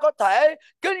chúng ta có thể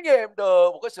kinh nghiệm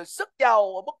được một cái sự sức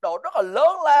giàu ở mức độ rất là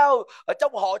lớn lao ở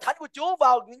trong hội thánh của Chúa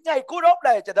vào những ngày cuối đốt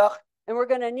này trên đất. And we're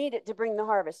going to need it to bring the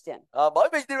harvest in. Bởi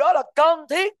vì điều đó là cần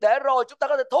thiết để rồi chúng ta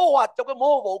có thể thu hoạch trong cái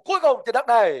mùa vụ cuối cùng trên đất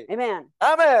này. Amen.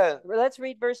 Amen. Let's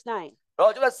read verse 9.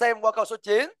 Rồi chúng ta xem qua câu số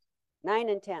 9. 9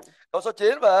 and 10. Câu số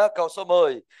 9 và câu số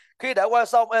 10. Khi đã qua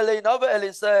xong, Eli nói với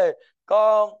Elise: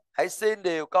 con hãy xin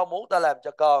điều con muốn ta làm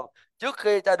cho con trước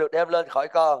khi ta được đem lên khỏi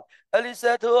con.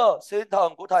 Elise thưa: xin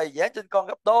thần của thầy giáng trên con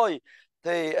gấp đôi.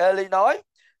 Thì Eli nói: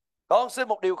 con xin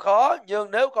một điều khó,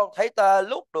 nhưng nếu con thấy ta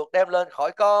lúc được đem lên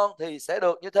khỏi con thì sẽ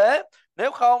được như thế,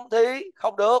 nếu không thì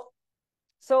không được.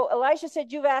 So Elisha said,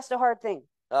 you've asked a hard thing.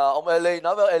 Ông Eli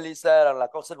nói với Elise rằng là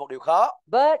con xin một điều khó.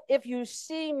 But if you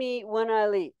see me when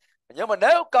I leave. Nhưng mà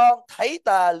nếu con thấy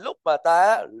ta lúc mà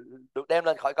ta được đem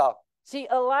lên khỏi con. See,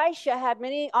 Elisha had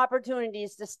many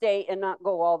opportunities to stay and not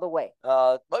go all the way.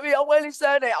 Bởi vì ông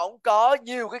Elise này, ông có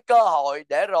nhiều cái cơ hội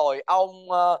để rồi ông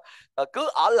cứ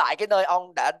ở lại cái nơi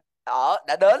ông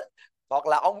đã đến, hoặc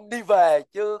là ông đi về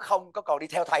chứ không có còn đi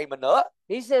theo thầy mình nữa.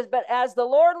 He says, but as the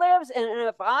Lord lives and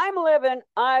if I'm living,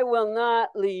 I will not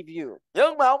leave you.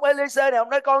 Nhưng mà ông Elise này, ông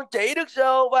nói: con chỉ Đức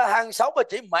Giê-hô và hàng sống và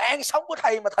chỉ mạng sống của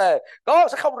thầy mà thề, con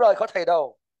sẽ không rời khỏi thầy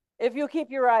đâu. If you keep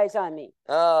your eyes on me.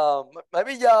 Mà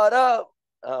bây giờ đó,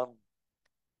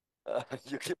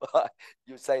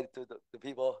 you say to the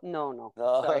people. No.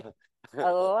 Sorry.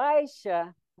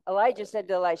 Elijah said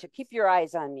to Elisha, keep your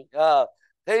eyes on me.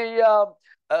 Thì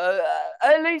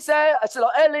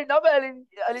Eli nói với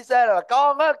Elise là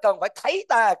con cần phải thấy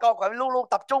ta, con phải luôn luôn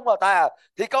tập trung vào ta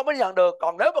thì con mới nhận được.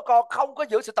 Còn nếu mà con không có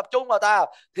giữ sự tập trung vào ta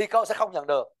thì con sẽ không nhận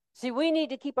được. See, we need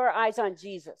to keep our eyes on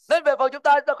Jesus. Nên về phần chúng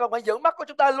ta cần phải giữ mắt của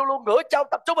chúng ta luôn luôn ngửa trong,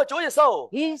 tập trung vào Chúa Giêsu.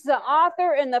 He's the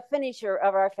author and the finisher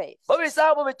of our faith. Bởi vì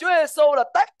sao? Bởi vì Chúa Giêsu là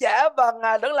tác giả và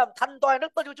Ngài đã làm thanh toán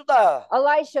đức tin của chúng ta.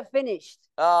 Elisha finished.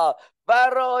 Và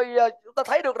rồi chúng ta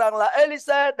thấy được rằng là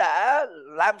Elise đã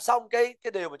làm xong cái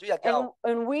điều mà Chúa dành cho ông.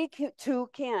 And we too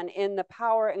can in the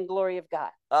power and glory of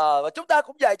God. Và chúng ta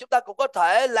cũng vậy, chúng ta cũng có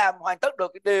thể làm hoàn tất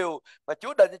được cái điều mà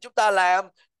Chúa định cho chúng ta làm.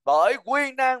 Bởi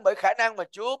quyền năng, bởi khả năng mà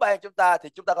Chúa ban chúng ta thì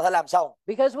chúng ta có thể làm xong.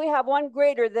 Because we have one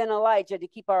greater than Elijah to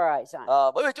keep our eyes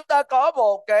on. Bởi vì chúng ta có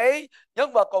một cái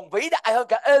nhân vật còn vĩ đại hơn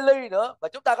cả Eli nữa, và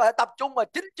chúng ta có thể tập trung vào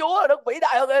chính Chúa rất vĩ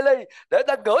đại hơn Eli để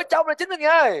ta ngửa trong là chính là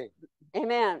Ngài.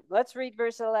 Amen. Let's read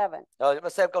verse 11. Rồi chúng ta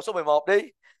xem câu số 11 đi.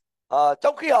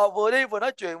 Trong khi họ vừa đi vừa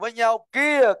nói chuyện với nhau,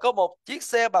 kia có một chiếc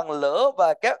xe bằng lửa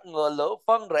và các ngựa lửa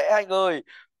phân rẽ hai người.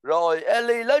 Rồi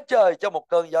Eli lên trời trong một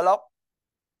cơn gió lốc.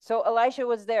 So Elisha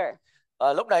was there.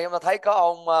 Lúc này chúng ta thấy có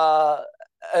ông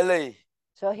Eli.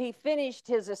 So he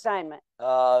finished his assignment.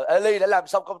 Eli đã làm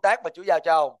xong công tác mà Chúa giao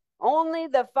cho ông. Only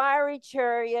the fiery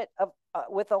chariot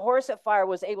with the horse of fire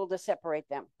was able to separate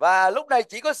them. Và lúc này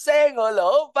chỉ có xe ngựa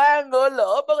lửa và ngựa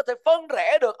lửa mới có thể phân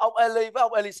rẽ được ông Eli với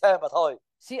ông Elisa mà thôi.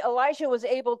 See, Elisha was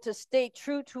able to stay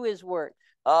true to his word.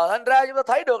 Thành ra chúng ta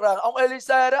thấy được rằng ông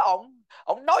Elisa đó,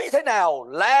 ông nói như thế nào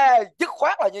là dứt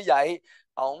khoát là như vậy.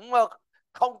 Ông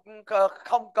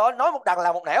không có nói một đằng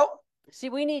làm một nẻo. See,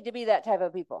 we need to be that type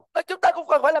of people. Chúng ta cũng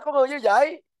cần phải là con người như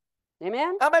vậy. Amen.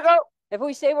 Amen không? If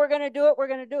we say we're going to do it, we're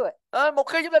going to do it. Một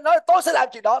khi chúng ta nói tôi sẽ làm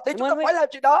chuyện đó thì chúng ta phải làm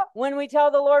chuyện đó. When we tell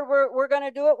the Lord we're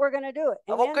going to do it, we're going to do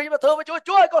it. Một khi chúng ta thưa với Chúa,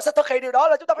 Chúa ơi, con sẽ thực hiện điều đó,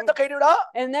 là chúng ta phải thực hiện điều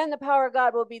đó. And then the power of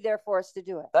God will be there for us to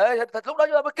do it. Thì lúc đó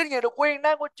chúng ta mới kinh nghiệm được quyền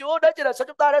năng của Chúa đến trên đời sống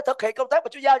chúng ta để thực hiện công tác mà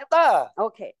Chúa giao chúng ta.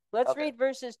 Okay, let's read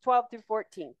verses 12 through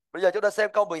 14. Bây giờ chúng ta xem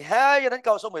câu 12 cho đến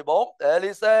câu số 14.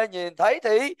 Elisa nhìn thấy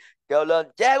thì kêu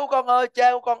lên: cha của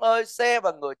con ơi, xe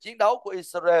và người chiến đấu của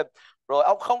Israel. Rồi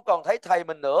ông không còn thấy thầy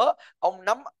mình nữa. Ông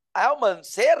nắm áo mình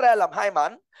xé ra làm hai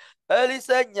mảnh.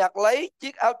 Elisa nhặt lấy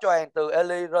chiếc áo choàng từ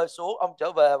Eli rơi xuống. Ông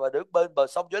trở về và đứng bên bờ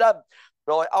sông Giô-đanh.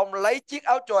 Rồi ông lấy chiếc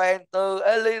áo choàng từ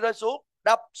Eli rơi xuống,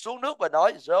 đập xuống nước và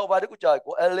nói: Giê-hô-va Đức Chúa Trời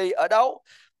của Eli ở đâu?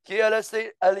 Khi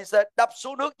Elisa đập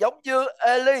xuống nước giống như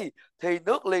Eli thì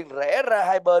nước liền rẽ ra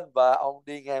hai bên và ông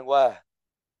đi ngang qua.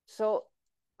 So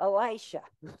Elisha,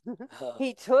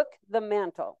 he took the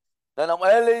mantle. Nên ông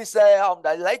Elisa, ông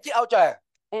đã lấy chiếc áo choàng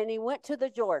and he went to the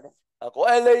Jordan. Của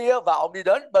Eli và ông đi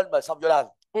đến bên bờ sông Giô-đanh.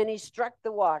 And he struck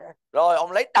the water. Rồi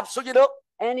ông lấy đập xuống dưới nước.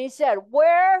 And he said,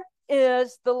 "Where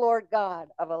is the Lord God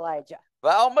of Elijah?"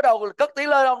 Và ông bắt đầu cất tiếng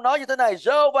lên, ông nói như thế này: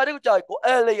 Giê-hô-va Đức Chúa Trời của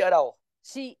Eli ở đâu?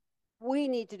 See,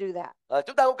 we need to do that.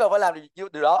 Chúng ta cũng cần phải làm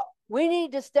điều đó. We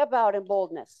need to step out in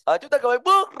boldness. Chúng ta cần phải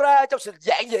bước ra trong sự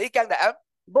dạn dĩ can đảm.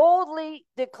 Boldly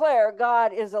declare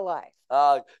God is alive.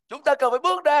 Chúng ta cần phải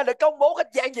bước ra để công bố cách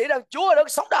dạn dĩ rằng Chúa đang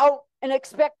sống động. And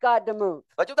expect God to move.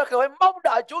 Và chúng ta cần phải mong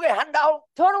đợi Chúa ngài hành động.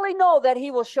 Totally know that he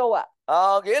will show up.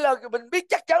 Nghĩa là mình biết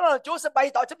chắc chắn là Chúa sẽ bày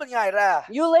tỏ chính mình ngài ra.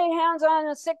 You lay hands on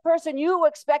a sick person, you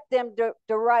expect them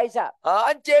to rise up.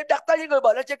 Anh chị em đặt tay với người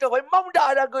bệnh, anh chị cần phải mong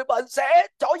đợi là người bệnh sẽ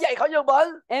trỗi dậy khỏi giường bệnh.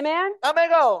 Amen.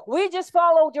 Amen không? We just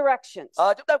follow directions.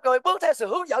 Chúng ta cần phải bước theo sự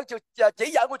hướng dẫn,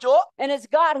 chỉ dẫn của Chúa. And it's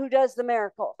God who does the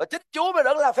miracle. Và chính Chúa mới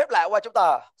đã làm phép lạ qua chúng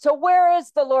ta. So where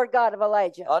is the Lord God of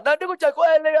Elijah? Nên Đức Chúa Trời của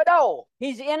Eli ở đâu?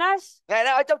 He's in us. Ngài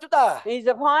đang ở trong chúng ta.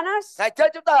 He's upon us. Ngài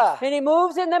trên chúng ta. And he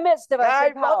moves in the midst of us. Ngài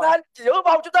In vận power. hành giữa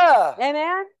vòng chúng ta.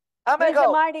 Amen. Amen He's a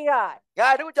không? mighty God.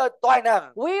 Ngài Đức Chúa Trời toàn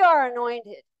năng. We are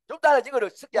anointed. Chúng ta là những người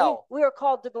được sức giàu. We are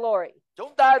called to glory.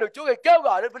 Chúng ta được Chúa Ngài kêu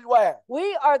gọi đến vinh quang.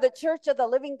 We are the church of the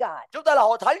living God. Chúng ta là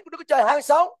hội thánh của Đức Chúa Trời hàng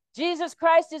sống. Jesus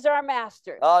Christ is our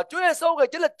master. Chúa Giêsu Ngài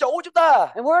chính là chủ chúng ta.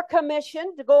 And we're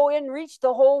commissioned to go and reach the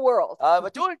whole world. Và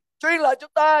Chúa truyền lời chúng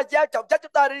ta, giao trọng trách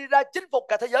chúng ta đi ra chinh phục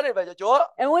cả thế giới này về cho Chúa.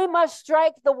 And we must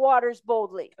strike the waters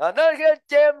boldly. Nên khi anh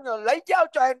chị em lấy chiếc áo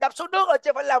choàng đập xuống nước là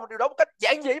chị phải làm một điều đó một cách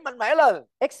giản dị mạnh mẽ lên.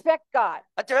 Expect God.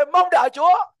 Anh chị phải mong đợi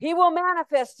Chúa. He will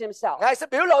manifest himself. Ngài sẽ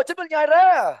biểu lộ chính mình Ngài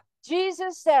ra.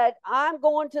 Jesus said, I'm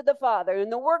going to the Father,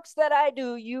 and the works that I do,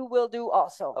 you will do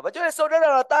also. Và Chúa Giêsu nói rằng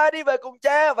là ta đi về cùng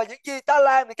Cha và những gì ta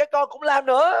làm thì các con cũng làm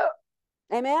nữa.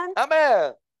 Amen.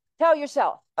 Amen. Tell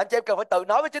yourself. Anh chị em cần phải tự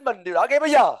nói với chính mình điều đó ngay bây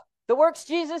giờ. The works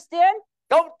Jesus did,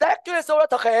 Công tác Chúa Giêsu đã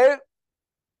thực hiện,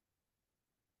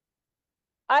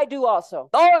 I do also.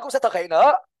 tôi cũng sẽ thực hiện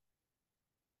nữa.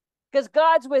 Because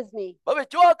God's with me. Bởi vì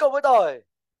Chúa ở cùng với tôi.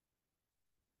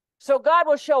 So God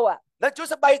will show up. Nên Chúa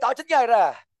sẽ bày tỏ chính Ngài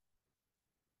ra.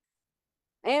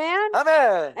 Amen.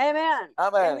 Amen. Amen.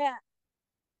 Amen. Amen.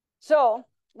 So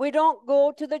we don't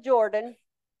go to the Jordan.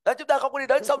 Nên chúng ta không có đi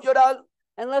đến sông Giô-đanh.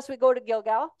 Unless we go to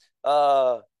Gilgal.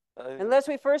 Unless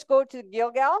we first go to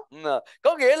Gilgal.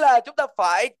 Có nghĩa là chúng ta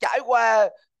phải trải qua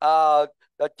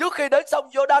trước khi đến sông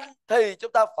Giô-đanh thì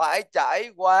chúng ta phải trải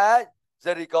qua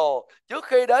Jericho. Trước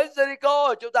khi đến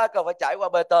Jericho chúng ta cần phải trải qua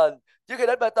Bê-tên. Trước khi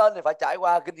đến Bê-tên thì phải trải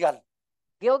qua Ginh-ganh.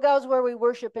 Gilgal is where we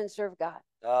worship and serve God.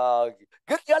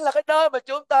 Ginh-ganh là cái nơi mà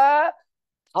chúng ta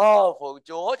thờ phượng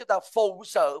Chúa, chúng ta phụng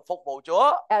sự phục vụ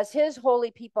Chúa. As His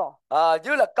holy people.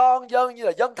 Như là con dân, như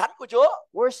là dân thánh của Chúa.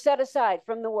 We're set aside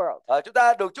from the world. Chúng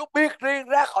ta được Chúa biệt riêng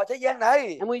ra khỏi thế gian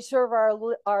này. And we serve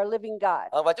our living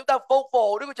God. Và chúng ta phục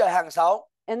vụ Đức Chúa Trời hàng sống.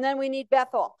 And then we need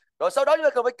Bethel. Rồi sau đó chúng ta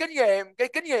cần phải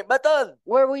kinh nghiệm bê tên.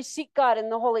 where we seek God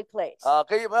in the holy place.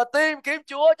 Khi mà tìm kiếm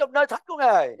Chúa trong nơi thánh của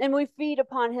Ngài. And we feed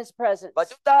upon His presence. Và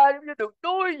chúng ta giống như được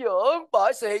nuôi dưỡng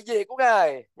bởi sự hiện diện của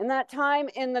Ngài. And that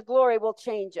time in the glory will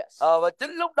change us. Và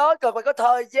chính lúc đó cần phải có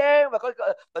thời gian và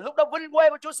lúc đó vinh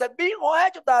quang của Chúa sẽ biến hóa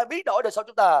chúng ta, biến đổi đời sống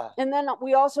chúng ta. And then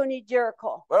we also need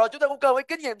Jericho. Và rồi chúng ta cũng cần phải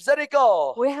kinh nghiệm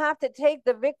Jericho. We have to take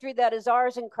the victory that is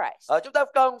ours in Christ. Chúng ta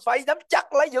cần phải nắm chặt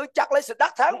giữ chặt lấy sự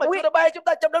đắc thắng mà Chúa đã ban chúng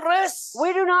ta trong Đấng Christ.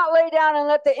 We do not lay down and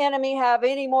let the enemy have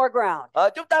any more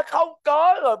ground. Chúng ta không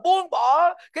có rồi buông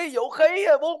bỏ cái vũ khí,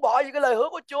 buông bỏ những cái lời hứa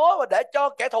của Chúa và để cho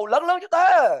kẻ thù lấn lướt chúng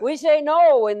ta. We say no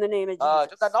in the name of Jesus.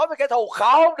 Chúng ta nói với kẻ thù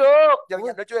không được, dần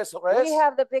dần Đức Chúa Jesus Christ. We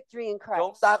have the victory in Christ.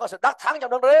 Chúng ta có sự đắc thắng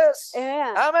trong Đấng Christ.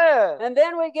 Amen. Amen. And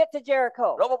then we get to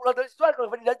Jericho. Rồi một lần nữa chúng ta cần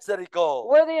phải đi đến Jericho.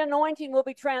 Where the anointing will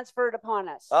be transferred upon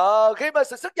us. Khi mà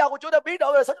sự sức giàu của Chúa đã biến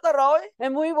đổi đời sống chúng ta rồi.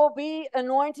 And we will be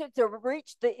anointed to reach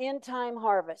the end time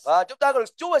harvest. Chúng ta được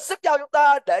Chúa sức giàu chúng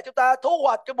ta để chúng ta thu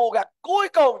hoạch cái mùa gặt cuối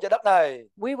cùng trên đất này.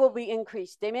 We will be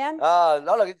increased. Amen.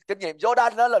 Đó là cái kinh nghiệm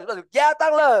Jordan, đó là chúng ta được gia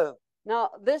tăng lên. Now,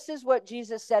 this is what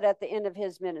Jesus said at the end of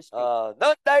His ministry.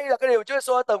 Nên đây là cái điều Chúa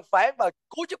Giêsu từng phán vào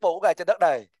cuối chức vụ của Ngài trên đất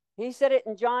này. He said it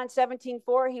in John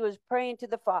 17:4. He was praying to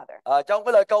the Father. Trong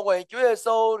cái lời cầu nguyện Chúa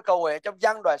Giêsu cầu nguyện trong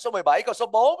Giăng đoạn số 17 câu số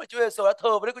 4, Chúa Giêsu đã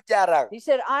thưa với Đức Chúa Cha rằng: He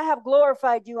said, I have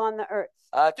glorified you on the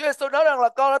earth. Chúa Giêsu nói rằng là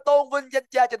con đã tôn vinh danh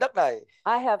Cha trên đất này.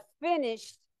 I have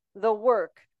finished the work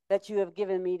that you have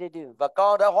given me to do. Và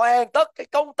con đã hoàn tất cái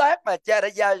công tác mà Cha đã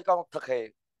giao cho con thực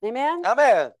hiện. Amen.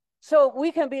 Amen. So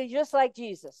we can be just like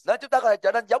Jesus. Nên chúng ta có thể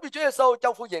trở nên giống như Chúa Giêsu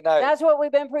trong phương diện này. That's what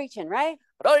we've been preaching, right?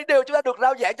 Đó là điều chúng ta được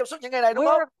rao giảng trong suốt những ngày này, đúng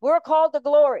không? We're called to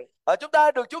glory. Chúng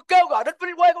ta được Chúa kêu gọi đến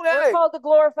vinh quang của Ngài. We're called to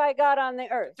glorify God on the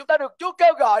earth. Chúng ta được Chúa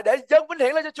kêu gọi để dâng vinh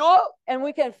hiển lên cho Chúa. And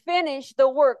we can finish the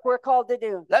work we're called to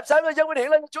do. Làm sao để dâng vinh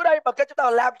hiển lên cho Chúa đây? Bằng cách chúng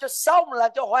ta làm cho xong,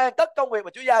 làm cho hoàn tất công việc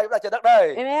mà Chúa giao chúng ta trên đất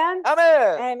đây. Amen.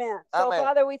 Amen. Amen. So Amen.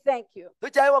 Father, we thank you. Thưa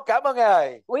Cha, con cảm ơn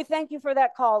Ngài. We thank you for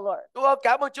that call, Lord. Chúng con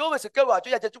cảm ơn Chúa về sự kêu gọi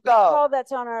Chúa dành cho chúng The con. call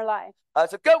that's on our life.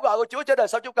 Sự kêu gọi của Chúa trên đời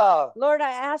sống chúng con. Lord,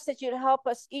 I ask that you'd help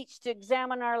us each to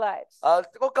examine our lives.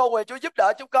 Con cầu nguyện Chúa giúp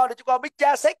đỡ chúng con để chúng con biết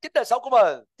tra xét chính đời sống của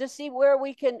mình. To see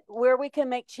where we can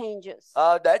make changes.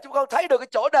 Để chúng con thấy được cái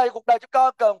chỗ này cuộc đời chúng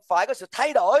con cần phải có sự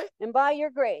thay đổi. And by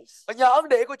your grace, Và nhờ ân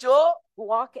điển của Chúa,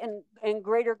 walk in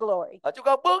greater glory. chúng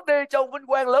con bước đi trong vinh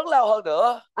quang lớn lao hơn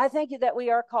nữa. I thank you that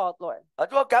we are called, Lord. Chúng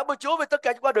con cảm ơn Chúa vì tất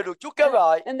cả chúng con đều được Chúa kêu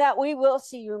gọi. And that we will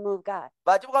see you move, God.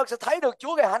 Và chúng con sẽ thấy được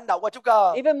Chúa Ngài hành động qua chúng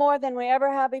con. Even more than we ever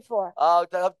have before.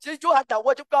 Thậm chí Chúa hành động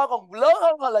qua chúng con còn lớn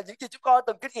hơn là những gì chúng con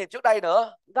từng kinh nghiệm trước đây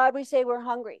nữa. God, we say we're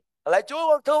hungry. Lại Chúa,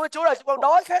 con thưa với Chúa là chúng con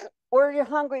đói khát. We're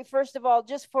hungry, first of all,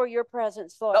 just for your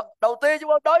presence, Lord. Đầu tiên chúng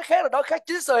con đói khát là đói khát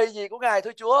chính sự hiện diện của Ngài,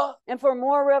 thưa Chúa. And for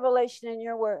more revelation in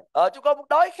your word. Chúng con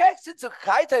đói khát xin sự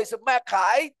khải thị, sự mạc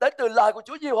khải đến từ lời của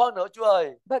Chúa nhiều hơn nữa, Chúa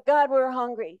ơi. But God, we're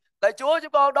hungry. Lạy Chúa,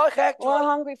 chúng con đói khát, Chúa.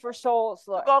 We're hungry for souls,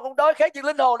 Lord. Chúng con cũng đói khát những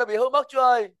linh hồn đã bị hư mất, Chúa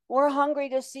ơi. We're hungry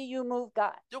to see you move,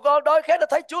 God. Chúng con đói khát để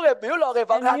thấy Chúa Ngài biểu lộ, Ngài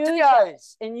vận hành chính Ngài.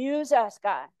 And use us,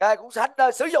 God. Ngài cũng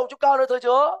sử dụng chúng con nữa, thưa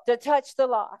Chúa. To touch the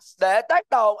lost. Để tác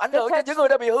động, ảnh hưởng cho những người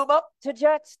đã bị hư mất. To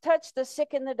just touch the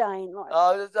sick and the dying,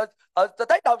 Lord.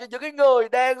 Tác động cho những cái người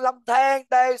đang lâm than,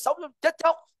 đang sống trong chết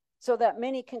chóc. So that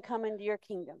many can come into your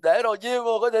kingdom. Để rồi nhiều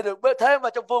người có thể được thêm vào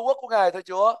trong vương quốc của Ngài, thưa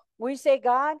Chúa. We say,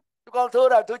 God, chúng con thưa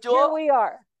rằng, thưa Chúa, here we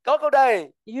are. Có con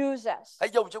đây. Use us. Hãy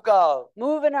dùng chúng con.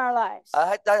 Move in our lives.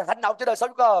 Hãy hành động trên đời sống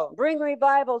chúng con. Bring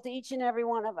revival to each and every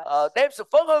one of us. Đem sự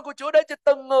phấn hưng của Chúa đến cho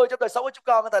từng người trong đời sống của chúng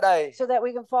con ở tại đây. So that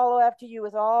we can follow after you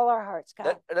with all our hearts,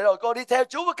 God. Để rồi con đi theo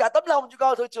Chúa với cả tấm lòng chúng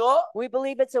con, thưa Chúa. We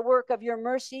believe it's a work of your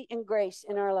mercy and grace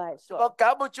in our lives. Chúng con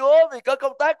cảm ơn Chúa vì cái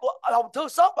công tác của lòng thương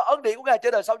xót và ân điển của Ngài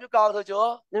trên đời sống chúng con, thưa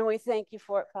Chúa. And we thank you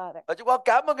for it, Father. Và chúng con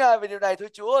cảm ơn Ngài vì điều này, thưa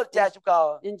Chúa, Cha chúng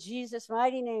con. In Jesus'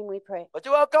 mighty name we pray. Và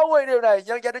chúng con cầu nguyện điều này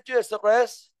nhân danh Đức Chúa Jesus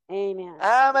Christ. Amen.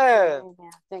 Amen.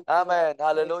 Thank you. Amen.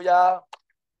 Hallelujah.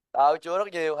 Tạ ơn Chúa rất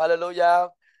nhiều. Hallelujah.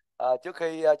 Trước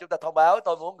khi chúng ta thông báo,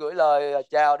 tôi muốn gửi lời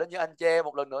chào đến những anh chị em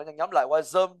một lần nữa, nhóm lại qua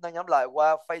Zoom, nhóm lại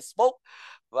qua Facebook.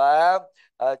 Và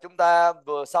chúng ta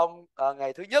vừa xong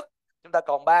ngày thứ nhất, chúng ta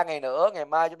còn 3 ngày nữa. Ngày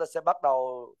mai chúng ta sẽ bắt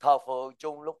đầu thờ phượng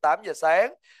chung lúc 8 giờ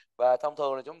sáng. Và thông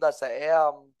thường là chúng ta sẽ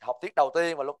học tiết đầu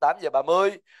tiên vào lúc 8 giờ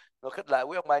 30. Rồi khích lệ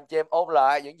quý ông bà anh chị em ôn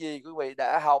lại những gì quý vị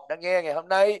đã học, đã nghe ngày hôm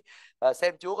nay.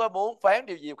 Xem Chúa có muốn phán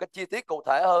điều gì một cách chi tiết cụ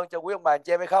thể hơn cho quý ông bà anh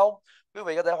chị em hay không. Quý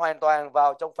vị có thể hoàn toàn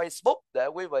vào trong Facebook để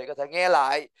quý vị có thể nghe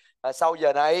lại sau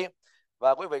giờ này.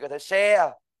 Và quý vị có thể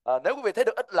share. Nếu quý vị thấy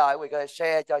được ích lợi, quý vị có thể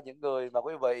share cho những người mà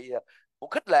quý vị muốn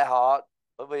khích lệ họ.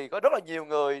 Bởi vì có rất là nhiều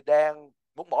người đang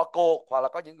muốn bỏ cuộc, hoặc là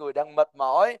có những người đang mệt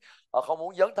mỏi, họ không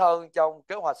muốn dấn thân trong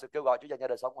kế hoạch sự kêu gọi Chúa dành cho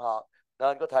đời sống của họ.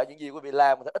 Nên có thể những gì quý vị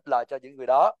làm có thể ích lợi cho những người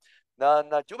đó. Nên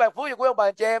Chúa ban phước cho quý ông bà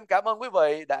anh chị em. Cảm ơn quý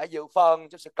vị đã dự phần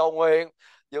trong sự cầu nguyện,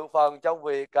 dự phần trong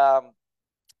việc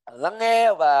lắng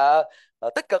nghe và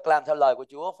tích cực làm theo lời của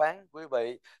Chúa phán. Quý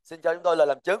vị xin cho chúng tôi lời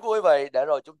làm chứng của quý vị, để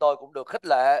rồi chúng tôi cũng được khích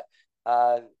lệ à,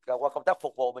 qua công tác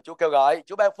phục vụ mà Chúa kêu gọi.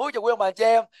 Chúa ban phước cho quý ông bà anh chị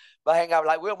em, và hẹn gặp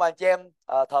lại quý ông bà anh chị em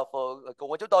thờ phượng cùng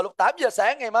với chúng tôi lúc 8 giờ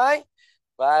sáng ngày mai,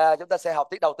 và chúng ta sẽ học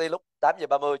tiết đầu tiên lúc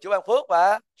 8:30. Chúa ban phước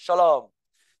và shalom.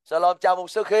 Shalom, chào mục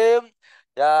sư Khiêm.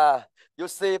 Yeah, you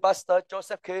see Pastor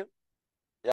Joseph Kim.